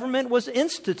 because government was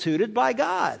instituted by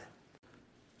God.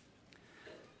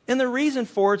 And the reason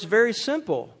for it's very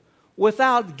simple.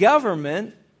 Without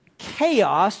government,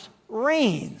 chaos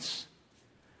reigns.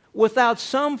 Without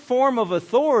some form of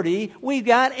authority, we've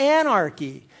got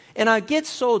anarchy. And I get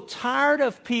so tired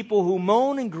of people who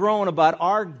moan and groan about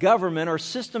our government or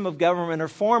system of government or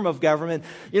form of government.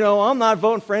 I'm not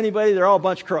voting for anybody. They're all a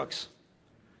bunch of crooks.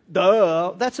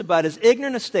 Duh. That's about as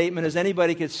ignorant a statement as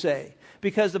anybody could say.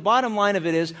 Because the bottom line of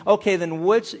it is, okay, then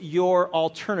what's your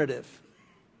alternative?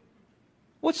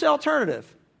 What's the alternative?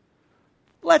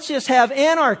 Let's just have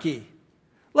anarchy.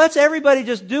 Let's everybody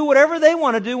just do whatever they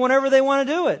want to do whenever they want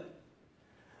to do it.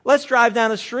 Let's drive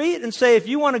down the street and say, if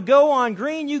you want to go on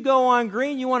green, you go on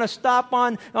green. You want to stop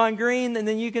on green, and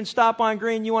then you can stop on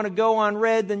green. You want to go on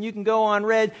red, then you can go on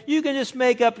red. You can just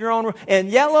make up your own. And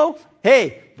yellow,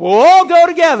 hey, we'll all go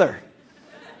together.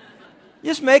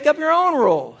 Just make up your own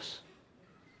rules.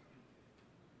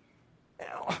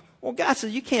 Well, God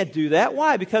says you can't do that.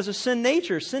 Why? Because of sin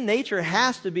nature. Sin nature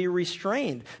has to be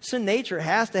restrained. Sin nature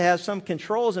has to have some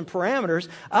controls and parameters.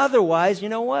 Otherwise, you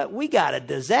know what? We got a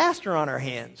disaster on our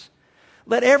hands.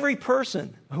 Let every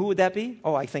person, who would that be?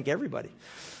 Oh, I think everybody,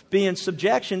 be in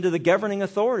subjection to the governing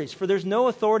authorities. For there's no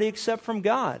authority except from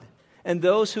God. And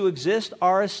those who exist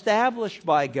are established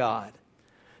by God.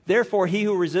 Therefore, he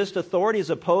who resists authority is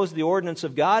opposed to the ordinance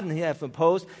of God, and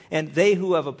they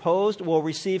who have opposed will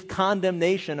receive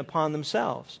condemnation upon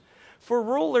themselves. For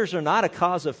rulers are not a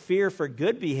cause of fear for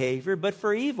good behavior, but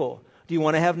for evil. Do you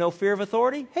want to have no fear of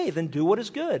authority? Hey, then do what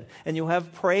is good, and you'll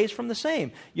have praise from the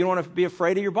same. You don't want to be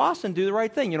afraid of your boss, then do the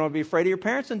right thing. You don't want to be afraid of your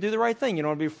parents, then do the right thing. You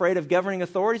don't want to be afraid of governing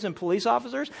authorities and police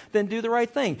officers, then do the right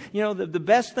thing. You know, the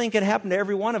best thing can happen to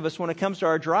every one of us when it comes to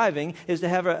our driving is to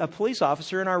have a police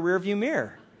officer in our rearview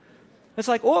mirror. It's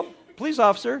like, oh, police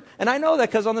officer. And I know that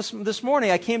because on this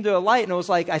morning I came to a light and it was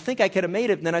like, I think I could have made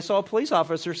it. And then I saw a police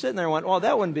officer sitting there and went, well,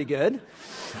 that wouldn't be good.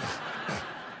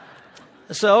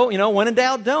 So, when in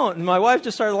doubt, don't. And my wife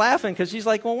just started laughing because she's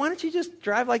like, well, why don't you just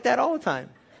drive like that all the time?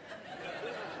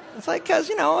 It's like, because,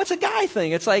 it's a guy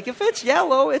thing. It's like, if it's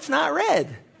yellow, it's not red.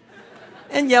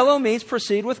 And yellow means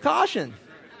proceed with caution,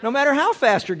 no matter how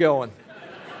fast you're going.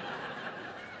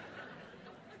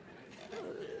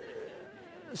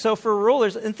 So for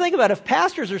rulers, and think about it, if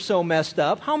pastors are so messed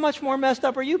up, how much more messed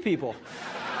up are you people?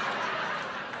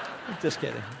 Just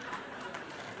kidding.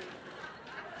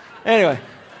 Anyway,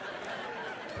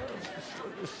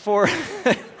 for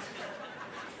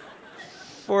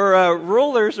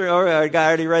rulers, I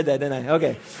already read that, didn't I?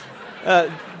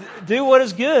 Okay. Do what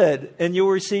is good, and you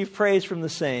will receive praise from the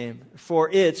same. For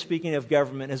it, speaking of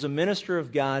government, is a minister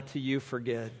of God to you for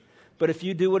good. But if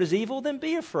you do what is evil, then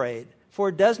be afraid. For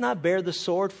it does not bear the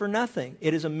sword for nothing.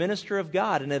 It is a minister of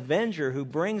God, an avenger who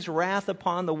brings wrath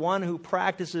upon the one who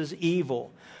practices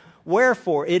evil.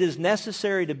 Wherefore, it is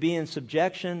necessary to be in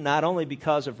subjection, not only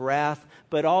because of wrath,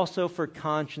 but also for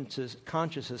conscience's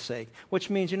sake. Which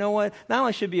means, you know what? Not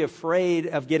only should we be afraid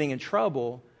of getting in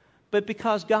trouble, but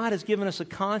because God has given us a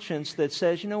conscience that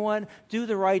says, you know what? Do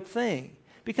the right thing.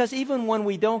 Because even when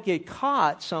we don't get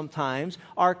caught sometimes,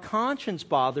 our conscience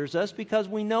bothers us because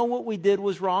we know what we did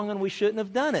was wrong and we shouldn't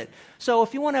have done it. So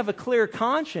if you want to have a clear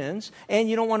conscience and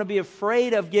you don't want to be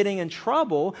afraid of getting in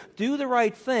trouble, do the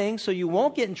right thing so you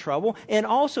won't get in trouble, and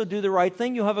also do the right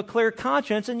thing. You'll have a clear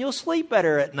conscience and you'll sleep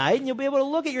better at night, and you'll be able to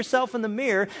look at yourself in the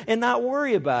mirror and not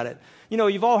worry about it.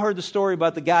 You've all heard the story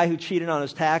about the guy who cheated on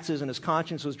his taxes and his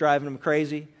conscience was driving him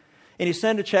crazy. And he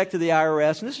sent a check to the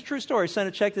IRS, and this is a true story. He sent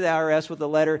a check to the IRS with a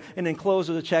letter and enclosed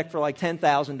with a check for like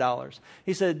 $10,000.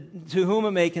 He said, to whom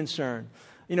it may concern.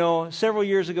 Several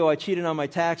years ago I cheated on my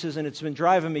taxes, and it's been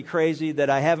driving me crazy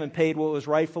that I haven't paid what was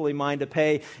rightfully mine to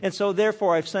pay, and so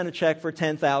therefore I've sent a check for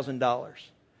 $10,000.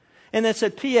 And then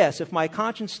said, P.S., if my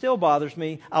conscience still bothers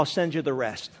me, I'll send you the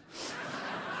rest.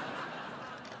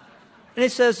 And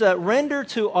it says, render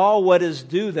to all what is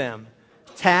due them.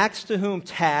 Tax to whom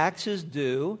tax is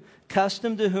due,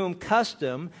 custom to whom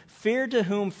custom, fear to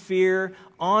whom fear,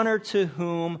 honor to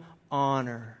whom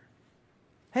honor.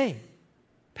 Hey,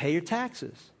 pay your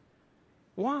taxes.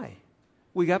 Why?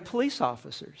 We got police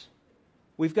officers.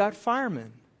 We've got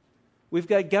firemen. We've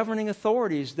got governing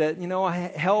authorities that,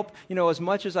 help, as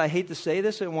much as I hate to say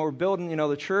this, and when we're building,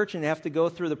 the church and you have to go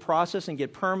through the process and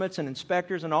get permits and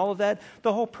inspectors and all of that,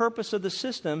 the whole purpose of the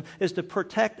system is to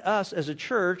protect us as a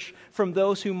church from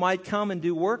those who might come and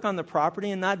do work on the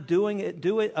property and not do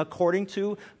it according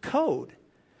to code.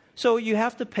 So you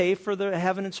have to pay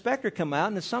have an inspector come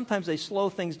out, and sometimes they slow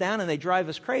things down and they drive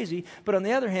us crazy. But on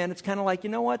the other hand, it's kind of like, you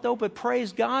know what, though? But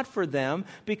praise God for them,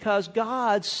 because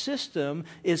God's system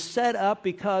is set up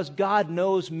because God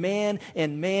knows man,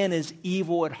 and man is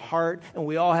evil at heart, and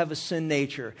we all have a sin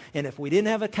nature. And if we didn't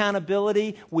have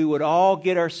accountability, we would all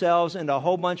get ourselves into a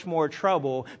whole bunch more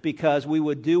trouble because we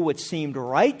would do what seemed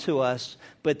right to us,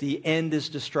 but the end is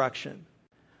destruction.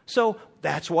 So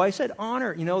that's why I said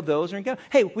honor, those are in God.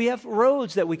 Hey, we have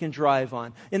roads that we can drive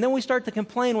on. And then we start to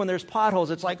complain when there's potholes.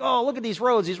 It's like, oh, look at these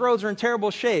roads. These roads are in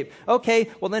terrible shape. Okay,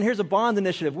 well then here's a bond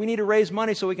initiative. We need to raise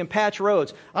money so we can patch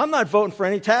roads. I'm not voting for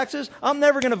any taxes. I'm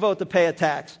never going to vote to pay a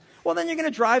tax. Well, then you're going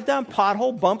to drive down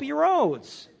pothole, bumpy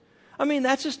roads. I mean,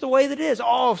 that's just the way that it is.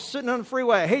 Oh, sitting on the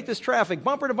freeway, I hate this traffic,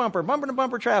 bumper to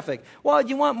bumper traffic. Well,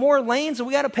 you want more lanes and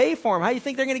we got to pay for them. How do you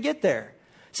think they're going to get there?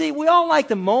 See, we all like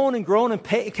to moan and groan and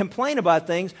complain about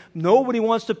things. Nobody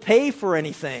wants to pay for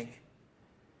anything.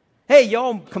 Hey,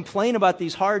 y'all complain about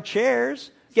these hard chairs.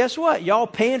 Guess what? Y'all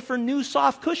paying for new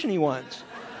soft cushiony ones.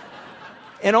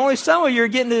 And only some of you are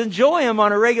getting to enjoy them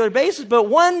on a regular basis. But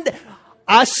one day,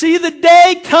 I see the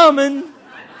day coming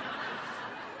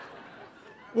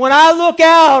when I look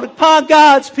out upon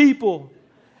God's people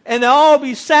and they'll all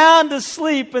be sound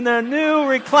asleep in their new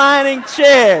reclining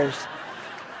chairs.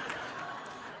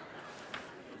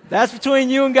 That's between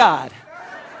you and God.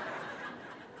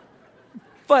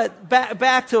 But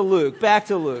back to Luke.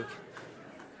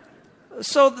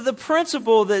 So the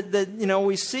principle that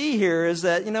we see here is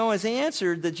that, as the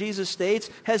answer that Jesus states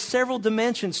has several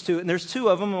dimensions to it. And there's two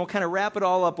of them, and we'll kind of wrap it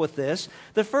all up with this.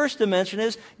 The first dimension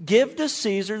is give to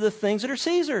Caesar the things that are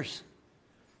Caesar's.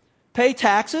 Pay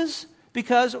taxes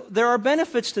because there are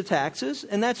benefits to taxes,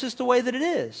 and that's just the way that it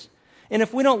is. And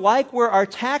if we don't like where our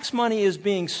tax money is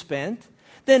being spent,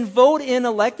 then vote in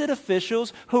elected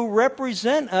officials who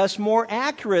represent us more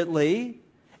accurately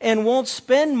and won't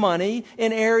spend money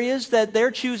in areas that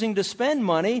they're choosing to spend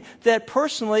money that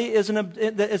personally is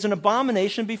an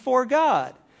abomination before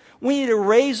God. We need to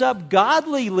raise up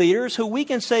godly leaders who we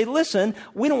can say, listen,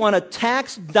 we don't want a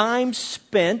tax dime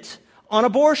spent on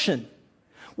abortion.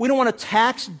 We don't want a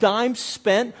tax dime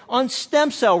spent on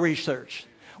stem cell research.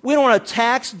 We don't want a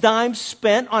tax dime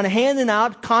spent on handing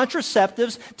out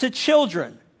contraceptives to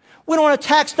children. We don't want a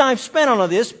tax dime spent on all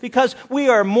this because we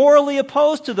are morally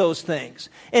opposed to those things.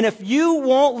 And if you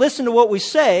won't listen to what we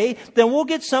say, then we'll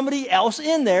get somebody else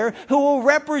in there who will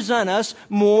represent us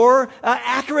more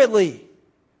accurately.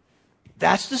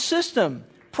 That's the system.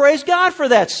 Praise God for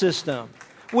that system.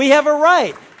 We have a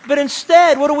right. But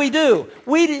instead, what do?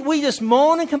 We just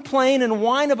moan and complain and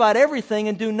whine about everything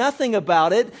and do nothing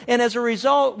about it. And as a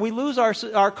result, we lose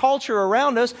our culture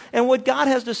around us. And what God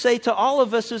has to say to all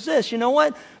of us is this. You know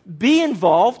what? Be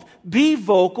involved, be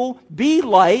vocal, be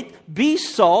light, be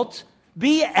salt,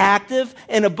 be active,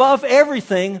 and above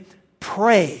everything,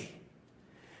 pray.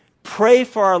 Pray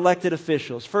for our elected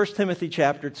officials. 1 Timothy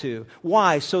chapter 2.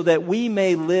 Why? So that we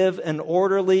may live an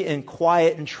orderly and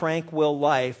quiet and tranquil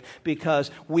life because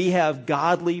we have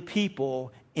godly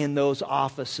people in those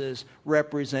offices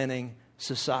representing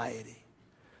society.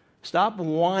 Stop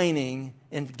whining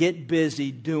and get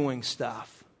busy doing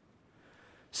stuff.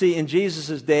 See, in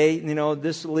Jesus' day,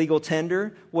 this legal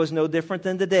tender was no different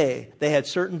than today. They had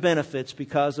certain benefits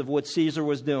because of what Caesar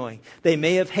was doing. They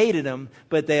may have hated him,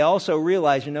 but they also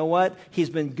realized, you know what? He's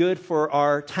been good for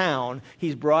our town.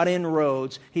 He's brought in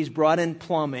roads. He's brought in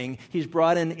plumbing. He's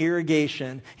brought in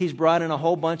irrigation. He's brought in a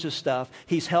whole bunch of stuff.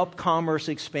 He's helped commerce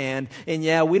expand. And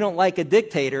yeah, we don't like a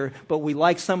dictator, but we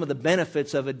like some of the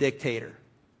benefits of a dictator.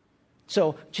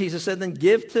 So Jesus said, then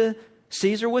give to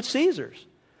Caesar what's Caesar's.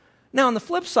 Now, on the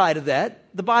flip side of that,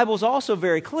 the Bible is also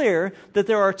very clear that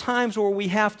there are times where we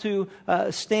have to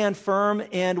stand firm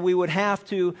and we would have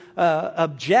to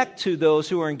object to those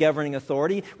who are in governing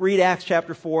authority. Read Acts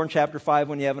chapter 4 and chapter 5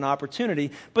 when you have an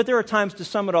opportunity. But there are times, to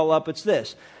sum it all up, it's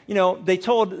this. They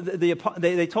told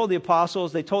the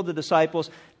apostles, they told the disciples,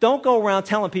 don't go around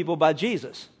telling people about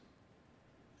Jesus.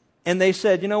 And they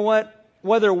said, you know what?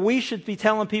 Whether we should be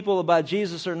telling people about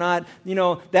Jesus or not,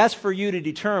 that's for you to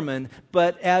determine.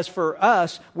 But as for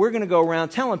us, we're going to go around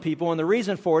telling people. And the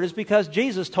reason for it is because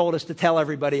Jesus told us to tell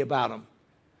everybody about him.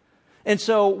 And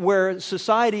so where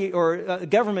society or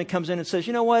government comes in and says,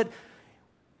 you know what?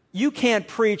 You can't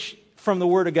preach from the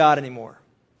Word of God anymore.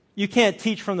 You can't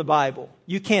teach from the Bible.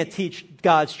 You can't teach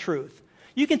God's truth.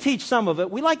 You can teach some of it.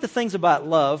 We like the things about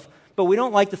love, but we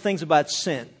don't like the things about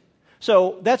sin.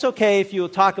 So that's okay if you'll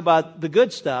talk about the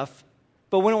good stuff,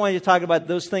 but we don't want you to talk about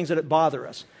those things that bother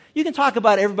us. You can talk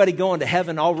about everybody going to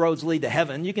heaven, all roads lead to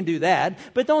heaven. You can do that,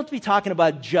 but don't be talking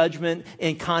about judgment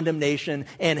and condemnation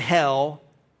and hell.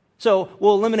 So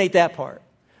we'll eliminate that part.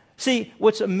 See,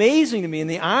 what's amazing to me, and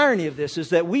the irony of this, is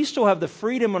that we still have the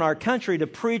freedom in our country to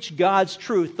preach God's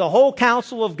truth, the whole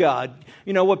counsel of God.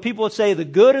 What people would say, the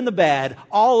good and the bad,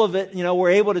 all of it,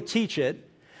 we're able to teach it.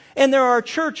 And there are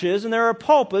churches and there are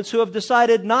pulpits who have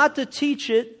decided not to teach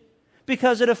it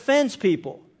because it offends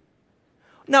people.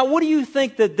 Now, what do you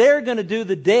think that they're going to do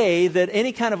the day that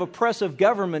any kind of oppressive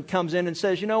government comes in and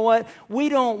says, you know what, we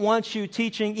don't want you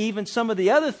teaching even some of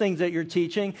the other things that you're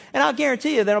teaching? And I'll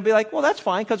guarantee you they'll be like, well, that's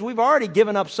fine because we've already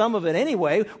given up some of it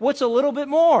anyway. What's a little bit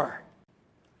more?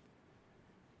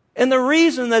 And the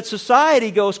reason that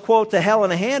society goes, quote, to hell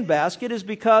in a handbasket is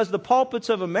because the pulpits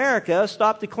of America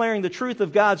stop declaring the truth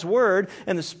of God's Word.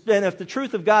 And if the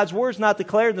truth of God's Word is not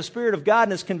declared, and the Spirit of God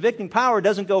and His convicting power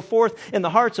doesn't go forth in the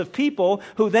hearts of people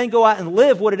who then go out and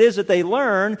live what it is that they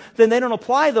learn, then they don't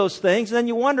apply those things. And then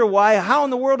you wonder why, how in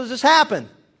the world does this happen?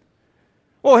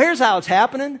 Well, here's how it's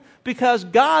happening. Because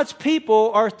God's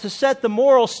people are to set the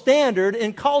moral standard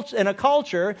in a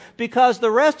culture because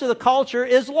the rest of the culture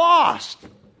is lost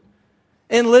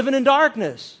and living in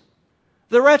darkness.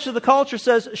 The rest of the culture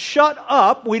says, shut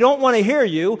up, we don't want to hear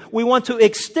you, we want to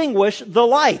extinguish the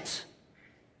light.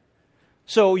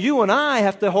 So you and I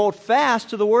have to hold fast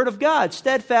to the Word of God,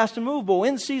 steadfast and immovable,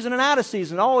 in season and out of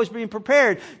season, always being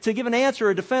prepared to give an answer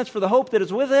or defense for the hope that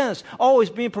is within us, always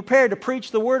being prepared to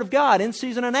preach the Word of God, in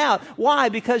season and out. Why?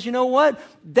 Because you know what?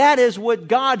 That is what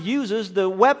God uses, the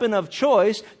weapon of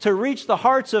choice, to reach the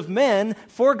hearts of men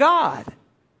for God.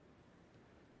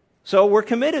 So we're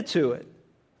committed to it.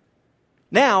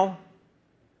 Now,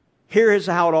 here is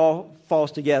how it all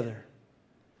falls together.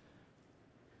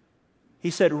 He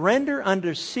said, render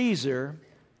unto Caesar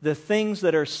the things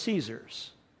that are Caesar's.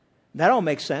 That all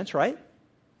makes sense, right?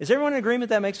 Is everyone in agreement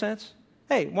that makes sense?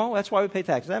 Hey, well, that's why we pay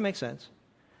taxes. That makes sense.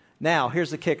 Now,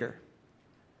 here's the kicker.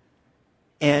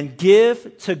 And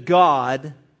give to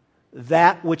God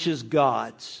that which is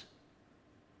God's.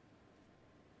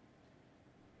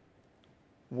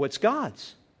 What's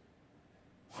God's?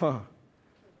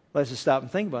 Let's just stop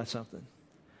and think about something.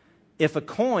 If a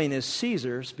coin is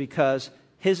Caesar's because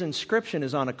his inscription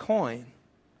is on a coin,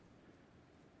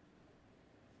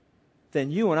 then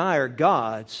you and I are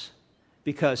God's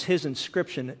because his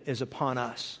inscription is upon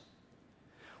us.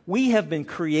 We have been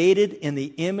created in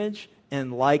the image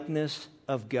and likeness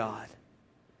of God.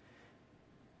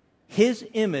 His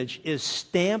image is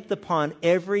stamped upon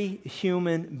every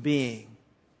human being.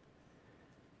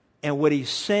 And what he's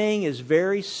saying is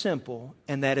very simple,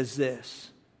 and that is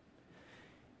this.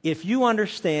 If you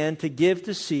understand to give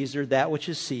to Caesar that which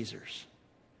is Caesar's,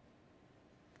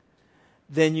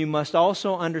 then you must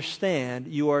also understand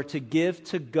you are to give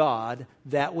to God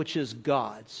that which is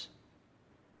God's.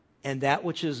 And that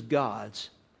which is God's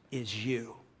is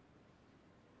you.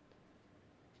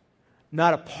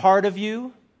 Not a part of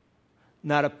you,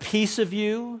 not a piece of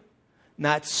you,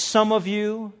 not some of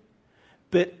you,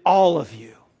 but all of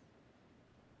you.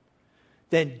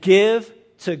 Then give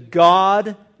to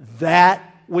God that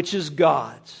which is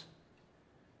God's.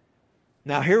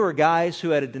 Now, here were guys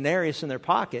who had a denarius in their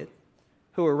pocket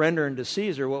who were rendering to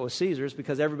Caesar what was Caesar's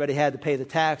because everybody had to pay the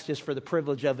tax just for the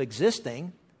privilege of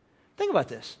existing. Think about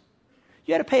this.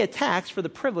 You had to pay a tax for the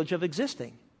privilege of existing.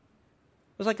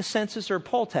 It was like a census or a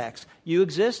poll tax. You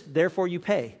exist, therefore you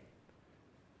pay.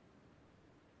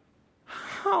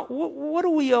 What do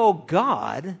we owe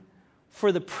God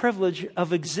for the privilege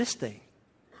of existing?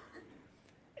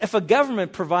 If a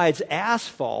government provides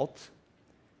asphalt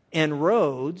and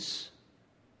roads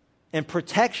and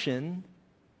protection,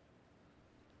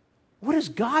 what does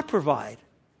God provide?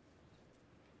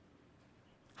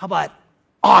 How about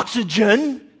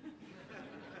oxygen,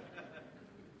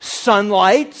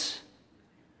 sunlight,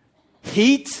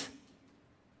 heat,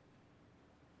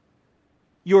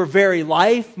 your very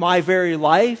life, my very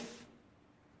life,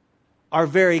 our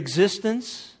very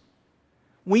existence?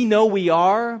 We know we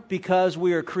are because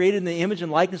we are created in the image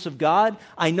and likeness of God.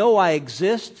 I know I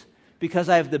exist because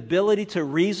I have the ability to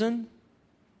reason.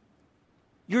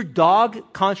 Your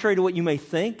dog, contrary to what you may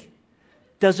think,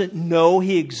 doesn't know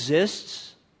he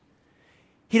exists.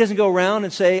 He doesn't go around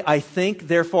and say, I think,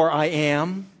 therefore I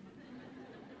am.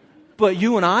 But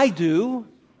you and I do.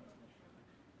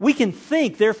 We can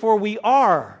think, therefore we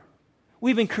are.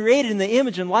 We've been created in the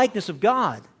image and likeness of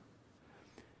God.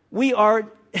 We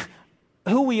are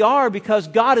who we are because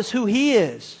God is who He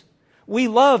is. We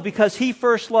love because He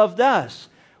first loved us.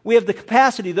 We have the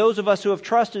capacity, those of us who have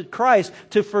trusted Christ,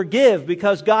 to forgive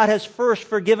because God has first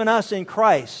forgiven us in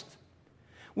Christ.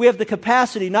 We have the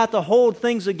capacity not to hold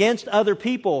things against other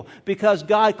people because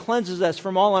God cleanses us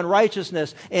from all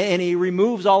unrighteousness and He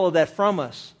removes all of that from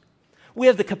us. We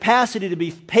have the capacity to be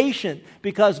patient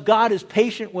because God is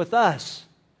patient with us.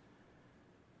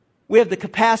 We have the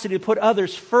capacity to put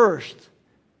others first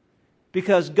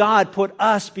because God put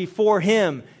us before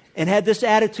Him and had this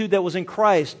attitude that was in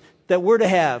Christ that we're to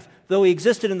have. Though He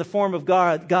existed in the form of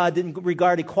God, God didn't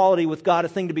regard equality with God a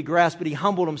thing to be grasped, but He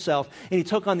humbled Himself and He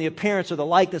took on the appearance or the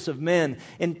likeness of men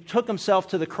and took Himself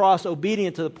to the cross,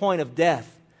 obedient to the point of death.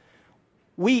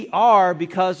 We are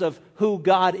because of who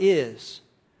God is.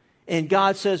 And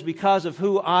God says, because of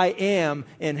who I am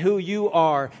and who you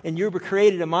are, and you were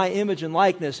created in my image and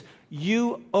likeness,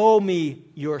 you owe me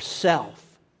yourself.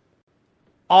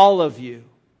 All of you.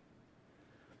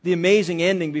 The amazing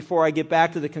ending, before I get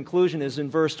back to the conclusion, is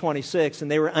in verse 26. And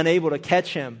they were unable to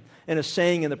catch him in a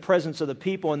saying in the presence of the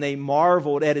people, and they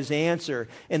marveled at his answer,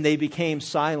 and they became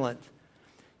silent.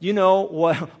 You know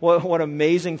what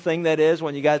amazing thing that is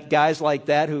when you got guys like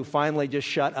that who finally just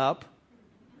shut up?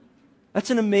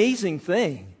 That's an amazing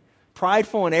thing.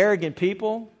 Prideful and arrogant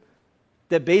people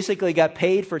that basically got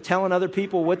paid for telling other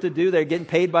people what to do. They're getting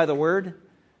paid by the word.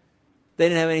 They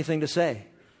didn't have anything to say.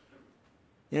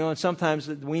 You know, and sometimes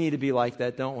we need to be like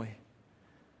that, don't we?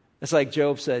 It's like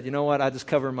Job said, you know what? I just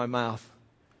cover my mouth.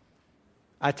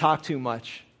 I talk too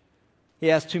much.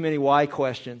 He asked too many why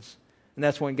questions. And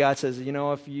that's when God says, you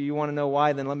know, if you want to know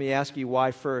why, then let me ask you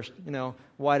why first. You know,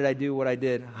 why did I do what I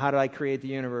did? How did I create the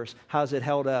universe? How's it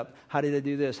held up? How did I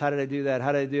do this? How did I do that?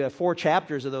 How did I do that? 4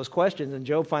 chapters of those questions. And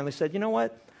Job finally said, you know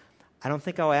what? I don't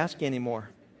think I'll ask you anymore.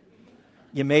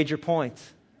 You made your point.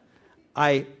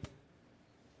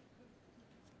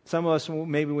 Some of us,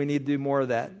 maybe we need to do more of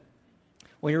that.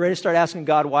 When you're ready to start asking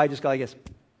God why, just go like this.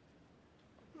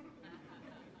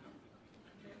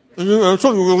 You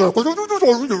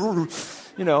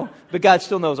know, but God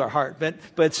still knows our heart.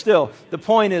 But still, the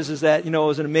point is that, you know, it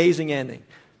was an amazing ending.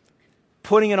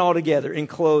 Putting it all together, in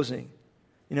closing,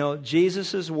 you know,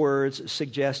 Jesus' words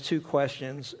suggest 2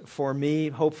 questions for me,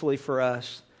 hopefully for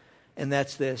us, and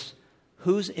that's this.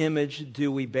 Whose image do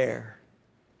we bear?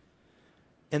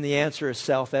 And the answer is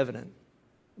self-evident.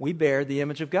 We bear the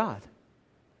image of God.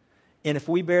 And if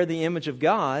we bear the image of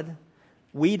God,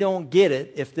 we don't get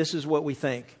it if this is what we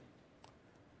think.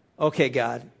 Okay,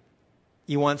 God,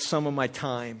 you want some of my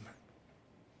time.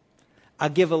 I'll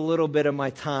give a little bit of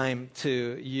my time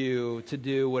to you to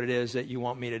do what it is that you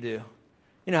want me to do.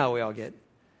 You know how we all get.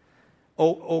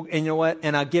 Oh, and you know what?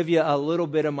 And I'll give you a little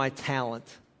bit of my talent.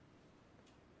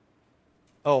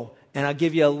 Oh, and I'll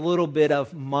give you a little bit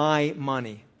of my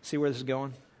money. See where this is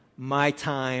going? My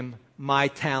time, my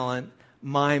talent,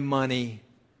 my money.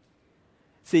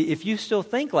 See, if you still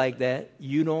think like that,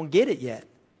 you don't get it yet.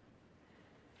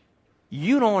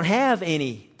 You don't have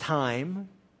any time.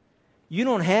 You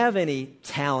don't have any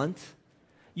talent.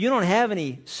 You don't have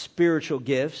any spiritual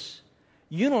gifts.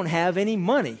 You don't have any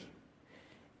money.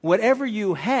 Whatever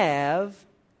you have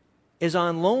is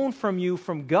on loan from you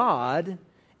from God,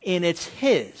 and it's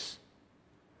His.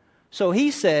 So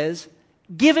He says,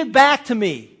 give it back to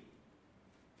me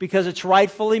because it's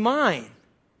rightfully mine.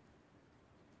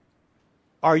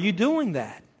 Are you doing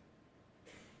that?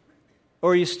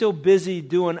 Or are you still busy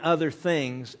doing other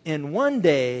things? And one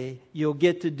day you'll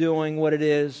get to doing what it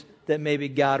is that maybe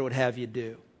God would have you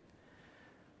do.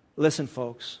 Listen,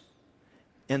 folks,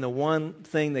 and the one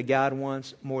thing that God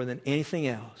wants more than anything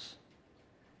else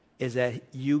is that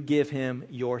you give Him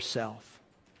yourself.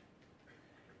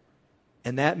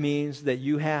 And that means that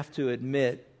you have to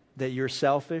admit that you're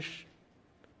selfish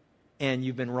and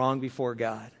you've been wrong before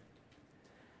God.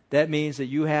 That means that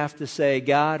you have to say,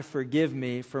 God, forgive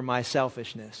me for my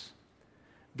selfishness.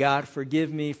 God,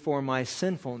 forgive me for my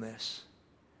sinfulness.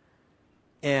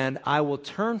 And I will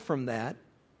turn from that,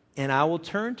 and I will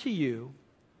turn to you,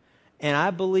 and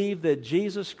I believe that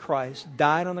Jesus Christ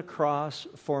died on the cross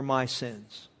for my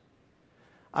sins.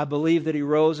 I believe that He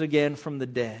rose again from the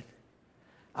dead.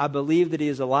 I believe that He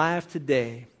is alive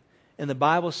today. And the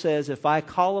Bible says, if I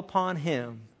call upon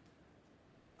Him,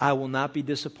 I will not be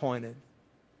disappointed.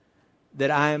 That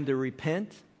I am to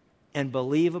repent and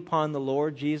believe upon the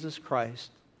Lord Jesus Christ,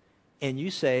 and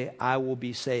you say, I will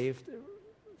be saved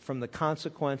from the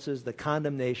consequences, the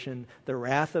condemnation, the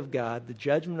wrath of God, the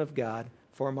judgment of God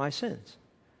for my sins.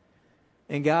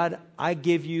 And God, I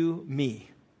give you me.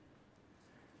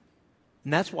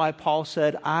 And that's why Paul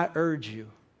said, I urge you,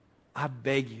 I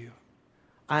beg you,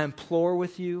 I implore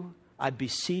with you, I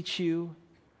beseech you.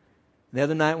 The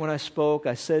other night when I spoke,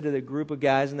 I said to the group of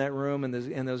guys in that room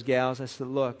and those gals, I said,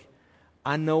 look,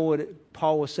 I know what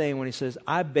Paul was saying when he says,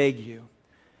 I beg you.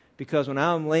 Because when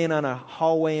I'm laying on a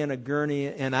hallway in a gurney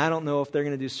and I don't know if they're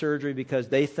going to do surgery because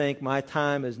they think my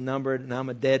time is numbered and I'm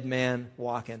a dead man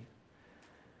walking.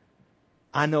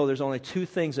 I know there's only 2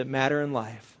 things that matter in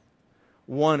life.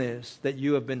 One is that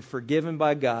you have been forgiven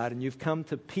by God and you've come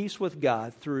to peace with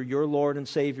God through your Lord and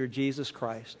Savior Jesus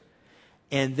Christ.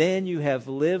 And then you have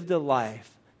lived a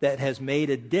life that has made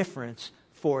a difference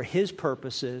for His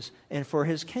purposes and for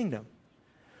His kingdom.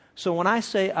 So when I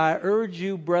say, I urge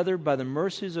you, brother, by the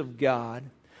mercies of God,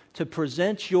 to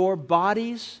present your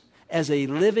bodies as a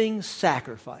living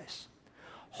sacrifice,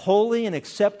 holy and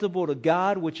acceptable to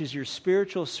God, which is your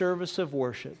spiritual service of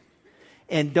worship.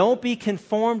 And don't be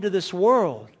conformed to this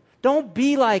world. Don't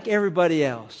be like everybody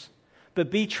else,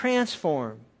 but be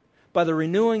transformed by the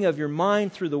renewing of your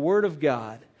mind through the Word of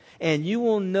God, and you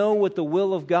will know what the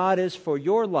will of God is for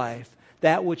your life,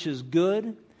 that which is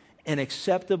good and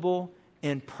acceptable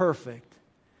and perfect.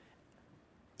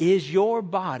 Is your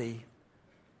body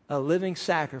a living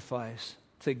sacrifice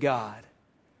to God,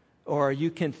 or are you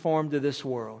conformed to this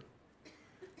world?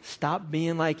 Stop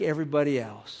being like everybody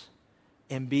else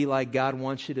and be like God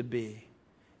wants you to be.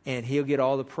 And He'll get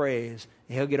all the praise.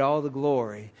 He'll get all the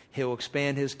glory. He'll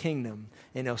expand His kingdom.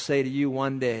 And He'll say to you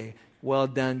one day, well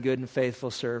done, good and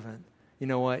faithful servant. You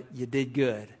know what? You did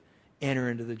good. Enter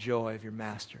into the joy of your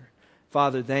Master.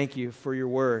 Father, thank you for your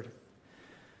word,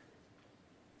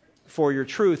 for your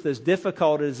truth, as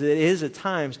difficult as it is at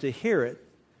times to hear it.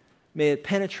 May it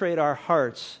penetrate our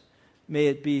hearts. May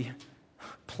it be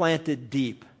planted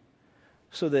deep,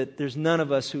 so that there's none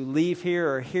of us who leave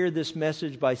here or hear this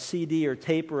message by CD or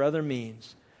tape or other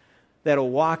means that'll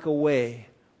walk away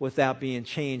without being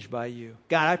changed by you.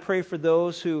 God, I pray for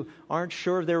those who aren't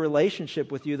sure of their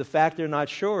relationship with you. The fact they're not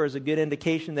sure is a good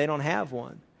indication they don't have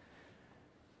one.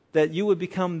 That you would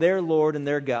become their Lord and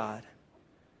their God.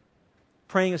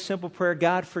 Praying a simple prayer,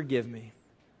 God, forgive me.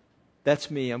 That's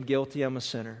me. I'm guilty. I'm a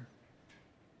sinner.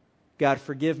 God,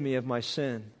 forgive me of my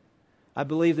sin. I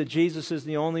believe that Jesus is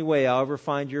the only way I'll ever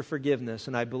find your forgiveness,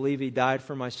 and I believe He died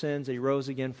for my sins. He rose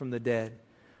again from the dead.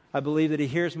 I believe that He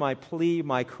hears my plea,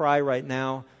 my cry right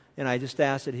now, and I just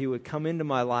ask that He would come into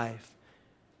my life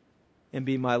and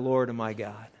be my Lord and my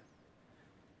God.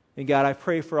 And God, I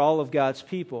pray for all of God's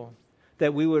people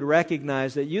that we would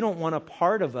recognize that you don't want a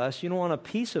part of us, you don't want a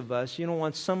piece of us, you don't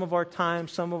want some of our time,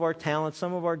 some of our talent,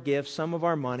 some of our gifts, some of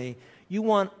our money. You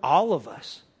want all of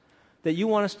us. That you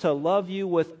want us to love you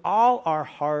with all our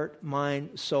heart,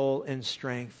 mind, soul, and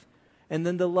strength. And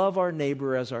then to love our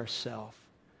neighbor as ourselves.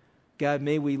 God,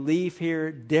 may we leave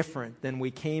here different than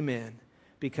we came in,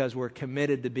 because we're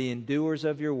committed to being doers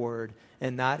of your word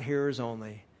and not hearers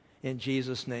only. In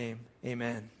Jesus' name,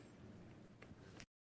 amen.